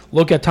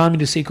 look at Tommy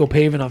DeSico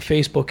Paving on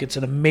Facebook. It's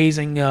an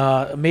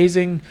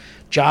amazing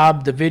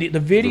job. The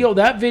video,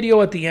 that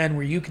video at the end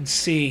where you can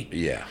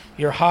see,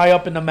 you're high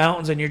up in the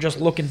mountains and you're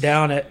just looking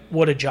down at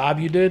what a job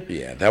you did.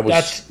 Yeah,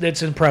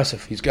 that's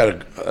impressive. He's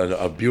got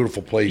a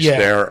beautiful place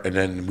there, and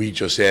then we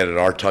just added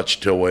our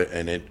touch to it,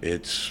 and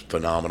it's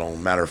phenomenal.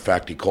 Matter of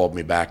fact, he called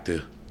me back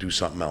to do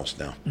something else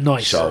now.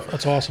 Nice, so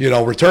that's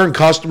awesome. Return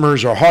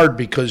customers are hard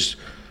because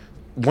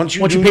once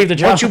you pave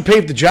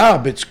the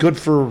job, it's good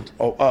for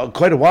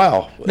quite a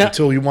while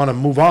until you want to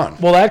move on.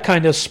 Well, that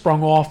kind of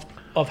sprung off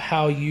of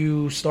how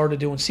you started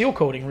doing seal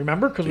coating,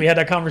 remember? Because we had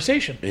that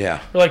conversation.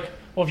 Yeah. You're like,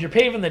 Well, if you're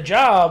paving the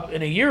job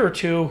in a year or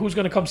two, who's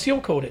going to come seal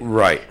coat it?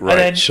 Right. And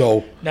then,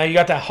 So now you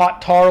got that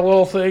hot tar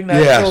little thing.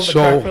 That yeah, fills the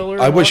crack so filler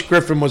I and wish all.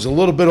 Griffin was a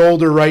little bit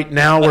older right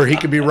now where he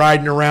could be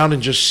riding around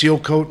and just seal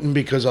coating,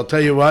 because I'll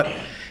tell you what,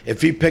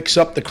 if he picks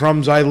up the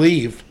crumbs I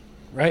leave,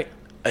 Right.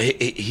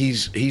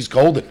 he's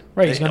golden.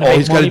 Right, he's gonna All make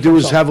he's got to money do for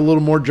is himself. have a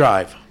little more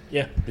drive.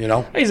 Yeah. You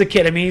know? He's a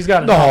kid. I mean, he's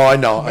got No, enough I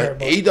know. there,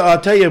 but-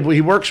 I'll tell you,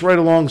 he works right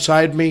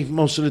alongside me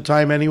most of the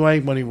time anyway.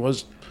 When he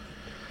was,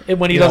 and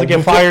when he you doesn't know,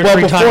 get fired well,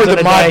 3 before times the in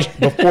a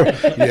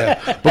mod,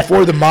 day.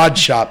 before the mod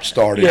shop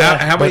started. Yeah.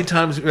 How many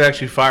times have you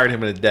actually fired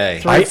him in a day?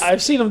 3.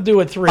 I've seen him do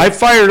it 3. I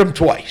fired him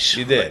twice.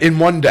 You did? In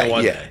one day. In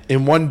one yeah, day.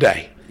 in one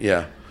day.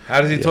 Yeah. How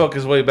does he talk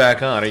his way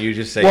back on? Or you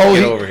just say, Well,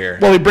 get he, over here?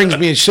 Well, he brings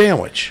me a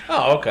sandwich.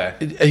 Oh, okay.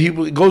 He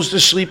goes to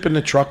sleep in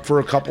the truck for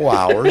a couple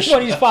hours.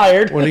 when he's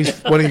fired. when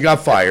he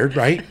got fired,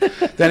 right?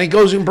 Then he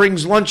goes and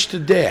brings lunch to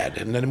Dad,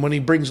 and then when he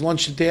brings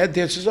lunch to Dad,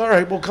 Dad says, "All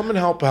right, well, come and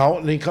help out."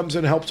 And he comes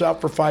and helps out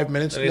for 5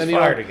 minutes, And he's then he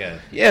fired don't- again.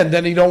 Yeah, and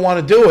then he don't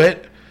want to do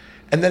it,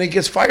 and then he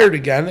gets fired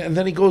again, and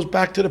then he goes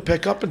back to the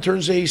pickup and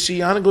turns the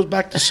AC on and goes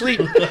back to sleep.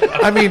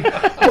 I mean,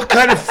 what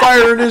kind of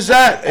firing is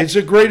that? It's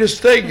the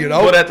greatest thing, you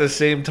know. But at the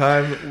same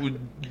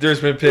time, there's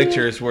been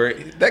pictures where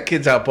that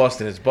kid's out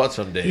busting his butt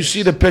some days. You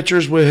see the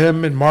pictures with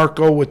him and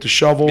Marco with the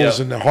shovels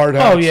Yeah. and the hard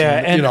hats. Oh,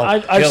 yeah. And you know,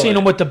 I've killing seen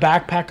him it. with the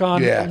backpack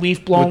on, Yeah,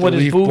 leaf blowing with with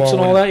the his leaf boots and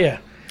all blowing. that.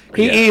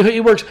 Yeah.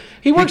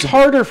 He works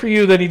harder for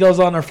you than he does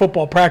on our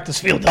football practice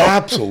field. Though.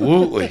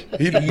 absolutely.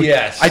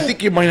 Yes. I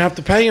think you might have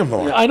to pay him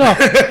more. I know.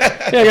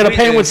 Yeah, I got to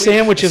pay him with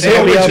sandwiches.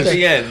 Sandwiches He'll be out at there.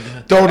 the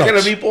end. Donuts. I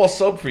got a meatball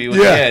sub for you at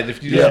Yeah. the end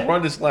if you just Yeah.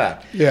 run this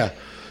lap. Yeah.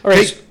 All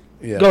right.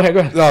 Yeah. Go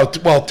ahead. No,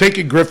 well,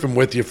 taking Griffin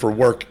with you for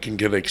work can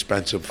get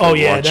expensive. For Oh,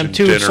 yeah, lunch them and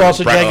 2 dinner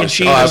sausage, egg, and breakfast.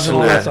 cheeses and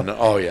all that absolutely. stuff.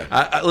 Oh,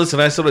 yeah.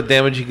 Listen, I saw the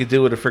damage you could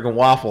do with a freaking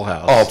Waffle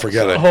House. Oh,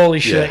 forget it. Holy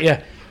shit,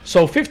 yeah.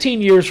 So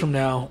 15 years from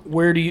now,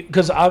 where do you?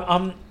 Because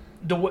I'm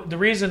the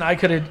reason I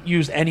could have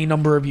used any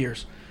number of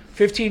years.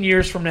 15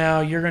 years from now,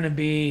 you're going to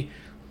be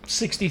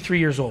 63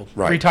 years old,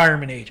 Right.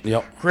 retirement age.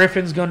 Yep.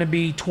 Griffin's going to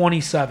be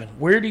 27.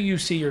 Where do you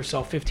see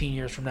yourself 15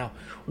 years from now?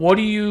 What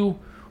do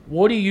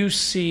you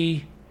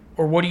see,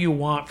 or what do you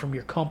want from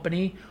your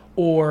company,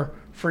 or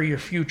for your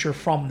future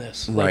from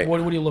this? Like, Right. what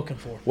are you looking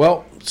for?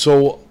 Well,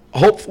 so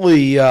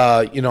hopefully,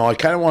 I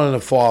kind of wanted to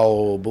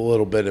follow a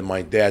little bit in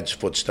my dad's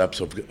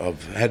footsteps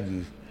of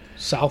heading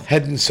South.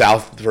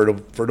 south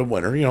for the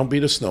winter. Be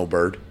the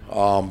snowbird,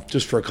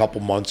 just for a couple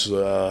months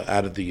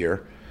out of the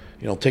year.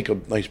 Take a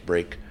nice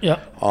break. Yeah.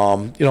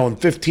 In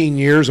 15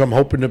 years, I'm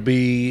hoping to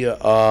be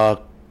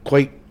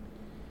quite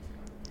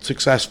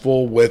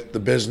successful with the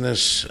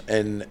business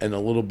and a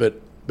little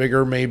bit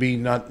bigger, maybe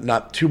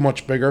not too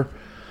much bigger.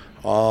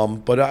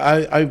 But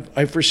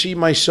I foresee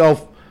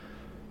myself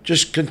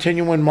just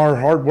continuing my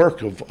hard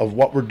work of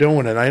what we're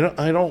doing, and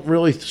I don't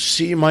really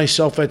see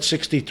myself at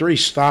 63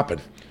 stopping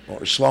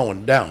or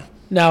slowing down.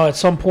 Now, at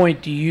some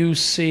point, do you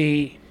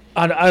see?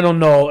 I don't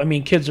know. I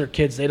mean, kids are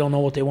kids; they don't know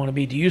what they want to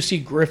be. Do you see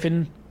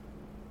Griffin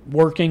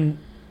working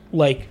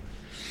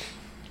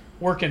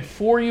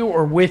for you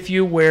or with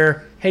you?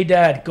 Where, hey,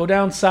 Dad, go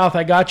down south.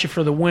 I got you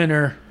for the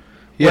winter.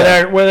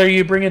 Yeah. Whether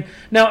you bring in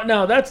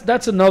now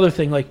that's another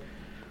thing. Like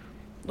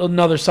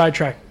another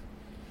sidetrack.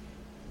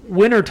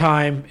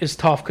 Wintertime is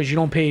tough because you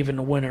don't pave in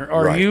the winter.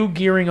 Are Right. you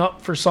gearing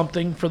up for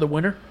something for the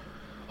winter?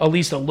 At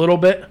least a little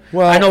bit.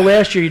 Well, I know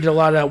last year you did a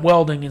lot of that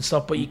welding and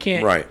stuff, but you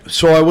can't. Right.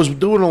 So I was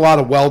doing a lot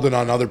of welding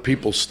on other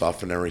people's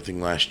stuff and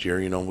everything last year.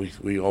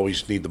 We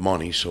always need the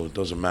money, so it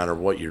doesn't matter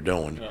what you're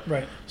doing.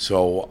 Right.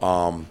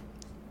 So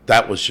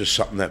that was just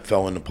something that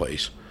fell into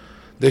place.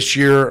 This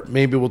year,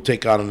 maybe we'll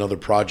take on another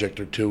project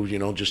or two,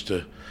 just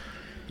to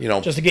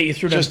get you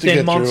through them just to thin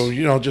get months.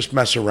 through, just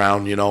mess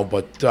around,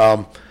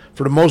 But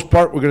for the most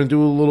part, we're going to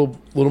do a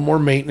little more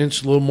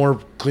maintenance, a little more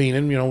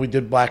cleaning. We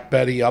did Black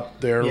Betty up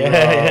there.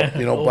 Yeah.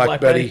 Black,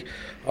 Black Betty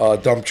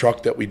dump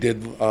truck that we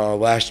did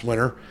last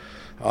winter.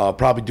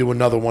 Probably do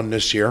another one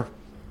this year.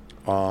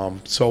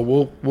 So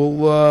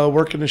we'll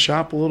work in the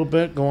shop a little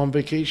bit, go on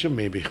vacation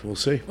maybe. We'll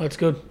see. That's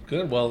good.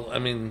 Good. Well, I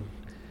mean,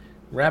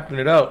 wrapping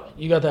it up.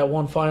 You got that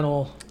one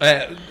final.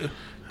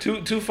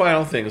 Two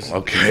final things.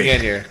 Okay. Again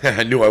here.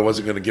 I knew I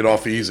wasn't going to get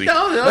off easy.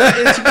 No,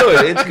 it's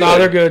good. It's good. No,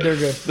 they're good. They're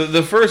good.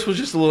 The first was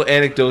just a little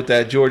anecdote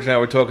that George and I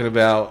were talking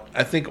about.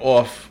 I think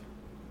off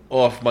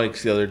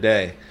mics the other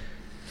day.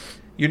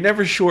 You're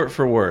never short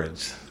for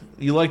words.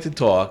 You like to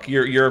talk.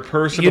 You're a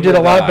person. You did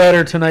a lot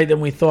better tonight than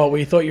we thought.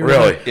 We thought you were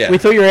Really? gonna, Yeah. We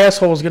thought your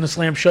asshole was going to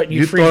slam shut and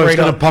you You freeze thought I was right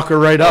going up. to pucker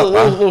right up,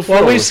 huh?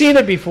 Well, we've seen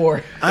it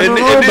before. I don't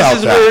know and about this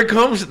is that. where it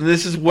comes. And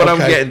this is what I'm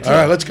Okay. getting to. All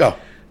right, let's go.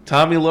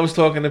 Tommy loves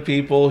talking to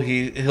people.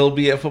 He'll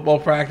be at football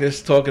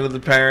practice talking to the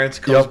parents.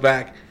 Comes Yep.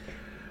 back.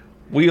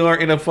 We are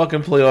in a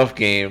fucking playoff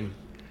game,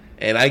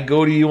 and I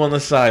go to you on the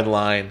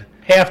sideline.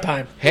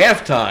 Halftime.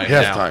 Halftime.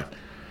 now. Halftime.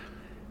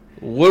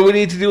 What do we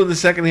need to do in the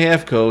second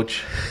half,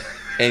 Coach?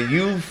 And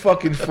you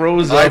fucking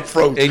froze I up.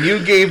 froze. And you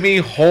gave me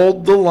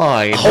hold the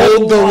line.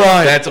 Hold the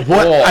line. That's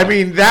what all. I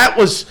mean. That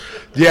was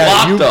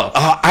Locked up.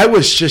 I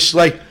was just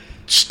like,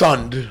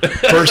 stunned.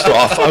 First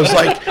off, I was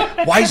like,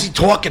 "Why is he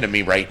talking to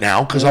me right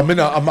now?" Because I'm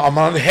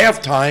on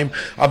halftime.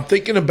 I'm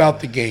thinking about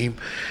the game,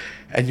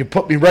 and you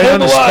put me right on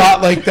the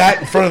spot like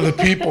that in front of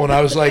the people, and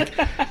I was like,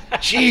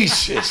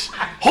 "Jesus,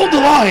 hold the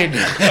line."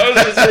 I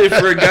was gonna say,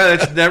 for a guy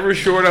that's never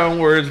short on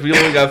words, we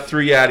only got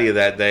 3 out of you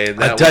that day.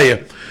 And I tell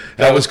you,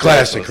 that was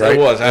classic, right? It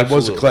was. It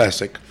was a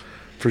classic,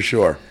 for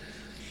sure.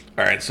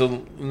 All right.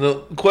 So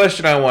the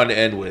question I wanted to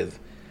end with: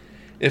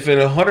 if in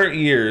 100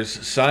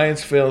 years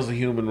science fails the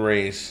human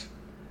race,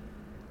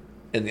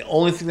 and the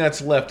only thing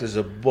that's left is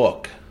a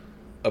book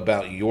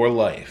about your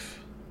life,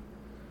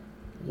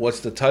 what's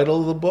the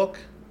title of the book?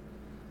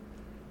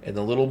 And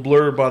the little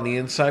blurb on the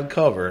inside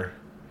cover,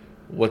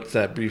 what's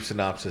that brief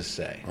synopsis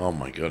say? Oh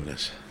my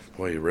goodness,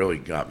 boy, you really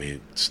got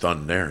me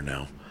stunned there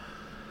now.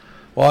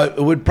 Well,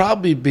 it would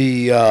probably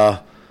be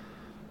the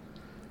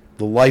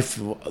life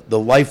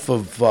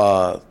of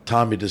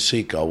Tommy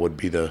DeSico would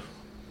be the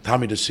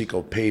Tommy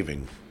DeSico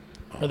Paving.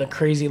 Or The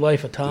Crazy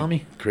Life of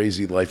Tommy.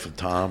 Crazy Life of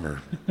Tom,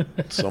 or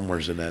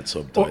somewhere's in that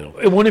subtitle.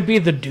 Or, wouldn't it be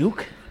The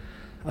Duke?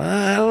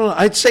 I don't know.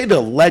 I'd say the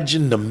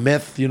legend, the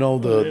myth. You know,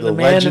 the man,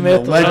 legend, the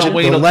myth, the legend,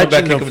 the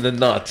legend of the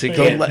nuts.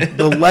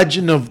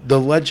 the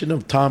legend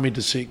of Tommy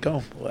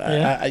DeSico.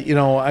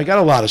 Yeah. I got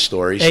a lot of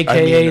stories.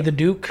 AKA the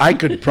Duke. I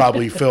could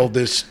probably fill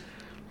this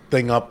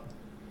thing up,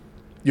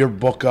 your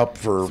book up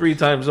for 3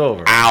 times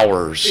over,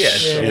 hours.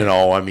 Yes.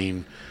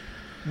 Yeah.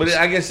 But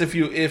I guess if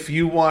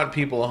you want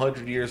people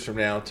 100 years from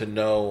now to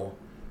know,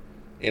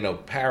 in a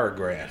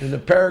paragraph. In the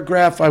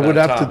paragraph, I would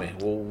have Tommy,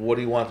 well, what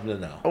do you want them to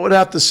know? I would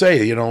have to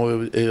say,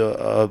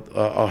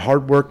 a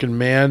hardworking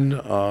man,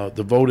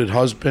 devoted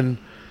husband,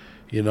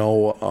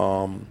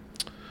 a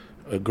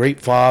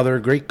great father,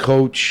 great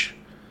coach,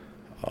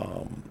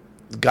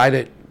 guy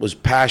that was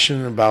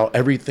passionate about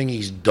everything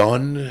he's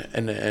done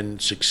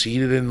and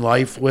succeeded in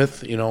life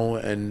with,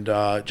 and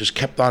just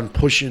kept on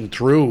pushing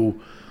through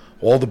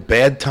all the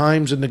bad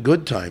times and the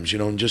good times,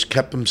 and just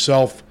kept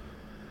himself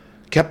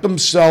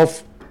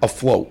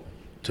afloat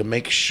to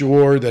make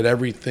sure that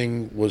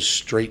everything was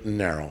straight and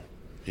narrow,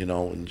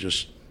 and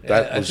just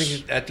that I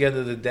think at the end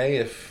of the day,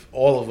 if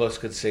all of us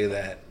could say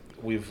that,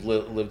 we've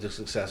lived a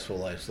successful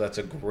life. So that's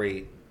a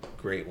great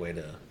way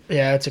to.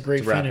 Yeah, it's a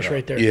great finish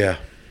right there. Yeah.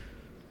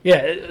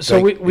 Yeah, so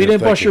we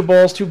didn't bust your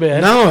balls too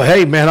bad. No,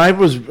 hey man, I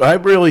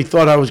really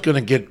thought I was going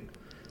to get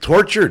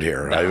tortured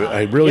here.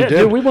 I really did.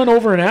 Dude, we went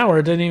over an hour.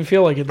 It didn't even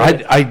feel like it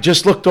did. I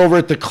just looked over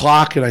at the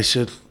clock and I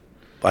said,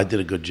 I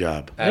did a good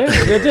job. Yeah,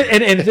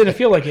 and it didn't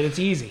feel like it. It's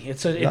easy.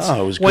 It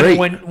was great.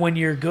 When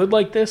you're good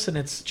like this, and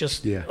it's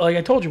just like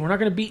I told you, we're not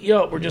going to beat you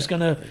up. We're just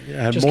going to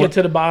get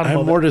to the bottom. I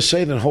of have more to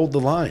say than hold the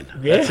line.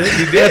 Yeah,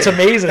 that's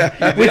amazing.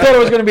 We thought it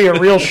was going to be a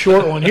real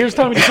short one. Here's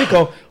Tommy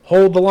DeSico,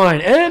 hold the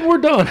line, and we're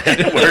done.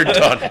 We're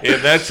done.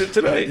 And that's it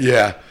tonight.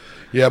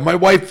 Yeah. My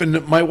wife and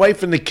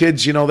the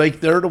kids,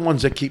 they're the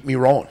ones that keep me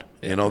rolling.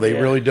 They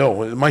really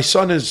do. My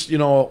son is,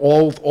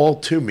 all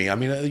to me. I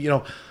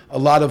mean, a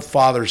lot of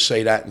fathers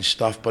say that and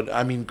stuff, but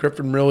I mean,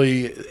 Griffin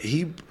really,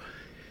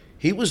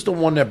 he was the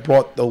one that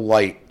brought the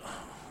light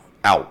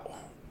out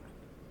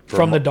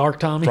from the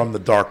dark Tommy. From the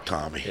dark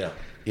Tommy.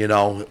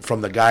 Yeah.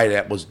 From the guy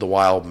that was the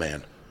wild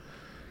man.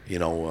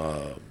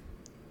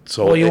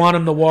 So you want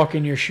him to walk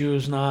in your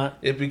shoes, not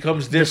it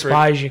becomes different.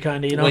 Despise you,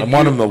 kind of. I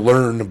want him to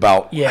learn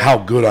about how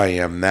good I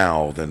am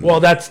now.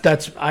 Well, that's.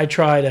 I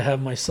try to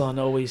have my son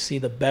always see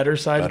the better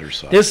side.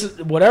 This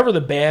is whatever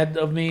the bad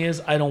of me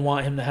is. I don't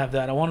want him to have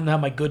that. I want him to have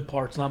my good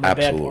parts, not my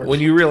bad parts. When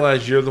you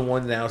realize you're the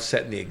one now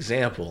setting the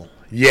example.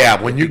 Yeah,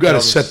 when you got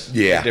to set.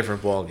 A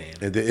different ball game.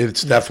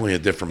 It's definitely a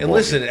different. And ball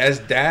listen, game. as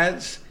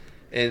dads,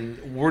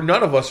 and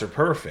none of us are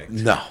perfect.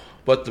 No.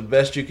 But the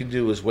best you can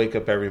do is wake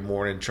up every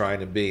morning trying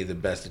to be the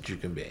best that you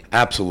can be.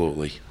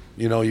 Absolutely.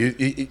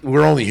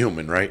 We're only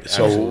human, right?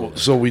 Absolutely.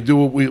 So we do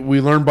we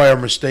learn by our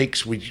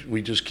mistakes.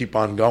 We just keep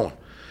on going,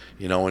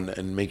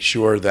 and make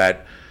sure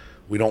that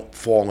we don't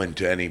fall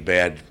into any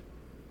bad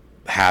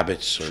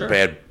habits or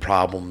bad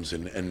problems,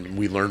 and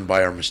we learn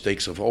by our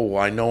mistakes of,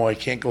 I know I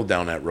can't go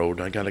down that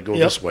road. I got to go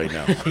this way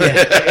now.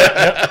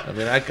 I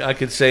mean, I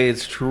could say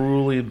it's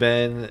truly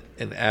been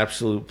an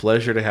absolute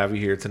pleasure to have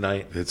you here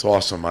tonight. It's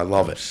awesome. I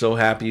love it. So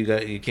happy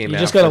you came out. You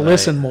just got to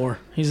listen more.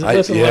 He's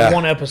listened to like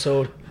one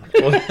episode.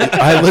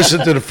 I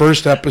listened to the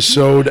first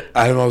episode,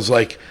 and I was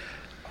like,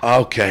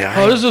 okay.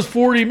 This is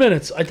 40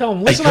 minutes. I tell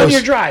him, listen on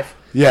your drive.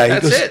 Yeah,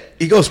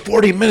 he goes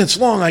 40 minutes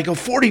long. I go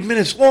 40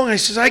 minutes long. I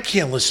says I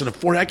can't listen to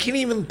 40. I can't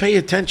even pay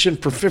attention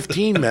for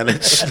 15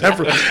 minutes.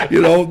 Never,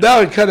 now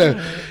it kind of,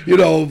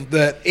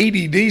 that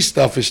ADD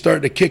stuff is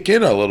starting to kick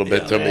in a little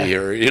bit to me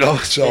here.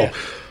 So. Yeah.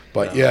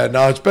 But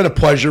it's been a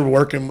pleasure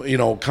working,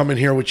 coming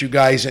here with you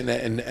guys and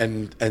talking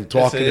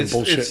and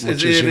bullshitting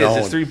with you.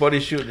 It's 3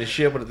 buddies shooting the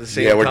shit, but at the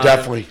same time. Yeah, we're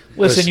definitely.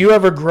 Listen, you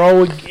ever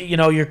grow,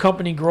 your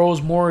company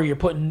grows more, you're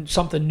putting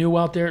something new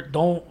out there,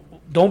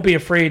 don't be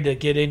afraid to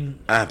get in.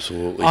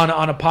 Absolutely.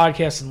 On a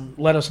podcast and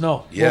let us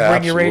know. Yeah, we'll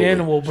bring you right in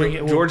and we'll bring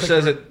it. George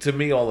says it to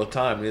me all the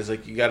time. He's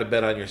like, you got to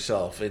bet on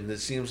yourself. And it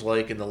seems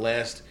like in the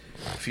last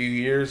few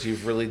years,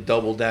 you've really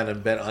doubled down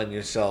and bet on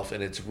yourself,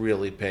 and it's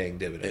really paying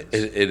dividends.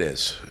 It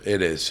is.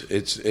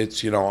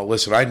 It's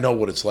listen, I know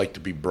what it's like to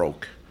be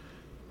broke.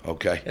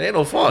 Okay, it ain't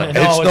no fun.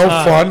 No, it's it's no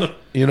not.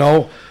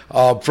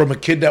 fun. From a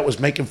kid that was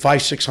making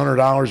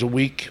 $500-600 a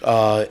week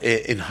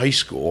in high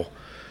school,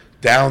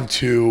 down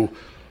to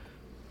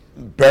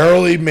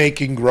barely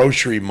making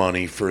grocery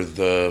money for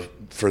the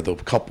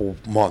couple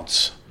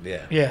months.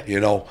 Yeah.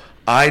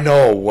 I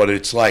know what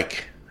it's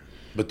like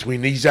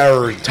between these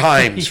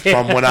times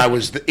from when I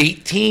was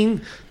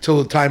 18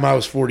 till the time I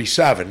was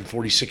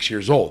 46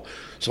 years old.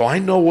 So I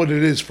know what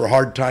it is for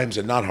hard times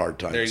and not hard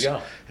times. There you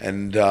go.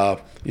 And a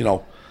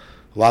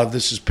lot of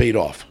this is paid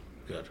off.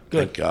 Good.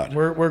 Thank God.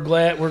 We're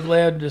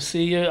glad to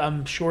see you.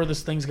 I'm sure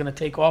this thing's going to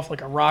take off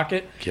like a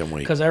rocket. Can't wait.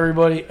 Because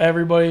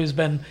everybody's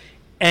been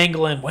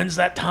angling. When's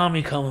that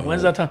Tommy coming?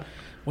 When's that Tommy?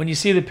 When you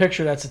see the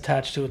picture that's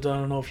attached to it, I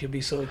don't know if you'll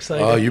be so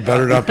excited. Oh, you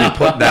better not be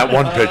putting that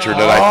one picture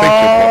that I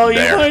think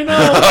you're putting there.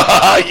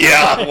 I know.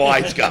 Yeah,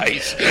 wise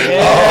guys.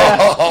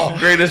 Yeah. Oh,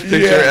 greatest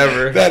picture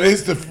ever. That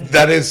is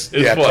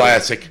funny.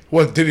 classic.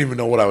 Well, didn't even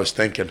know what I was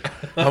thinking.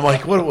 I'm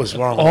like, what was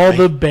wrong with All me?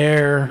 the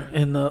bear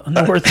in the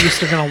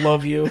Northeast are going to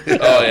love you.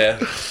 Oh,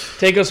 yeah.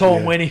 Take us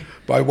home, Winnie.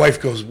 My wife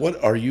goes,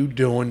 what are you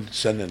doing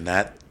sending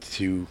that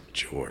to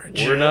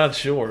George? We're not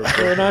sure.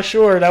 We're not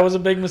sure. That was a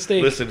big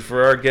mistake. Listen,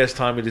 for our guest,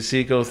 Tommy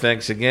DeSico,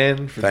 thanks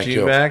again. For Thank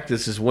you. GMAC,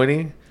 this is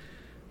Winnie.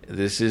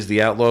 This is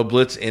the Outlaw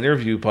Blitz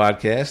interview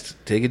podcast.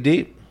 Take it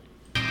deep.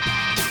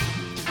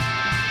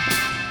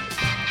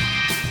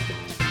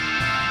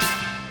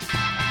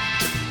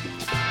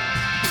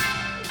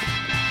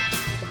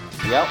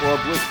 The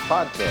Outlaw Blitz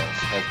podcast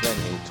has been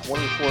a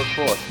 24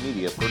 Cross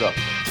Media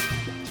production.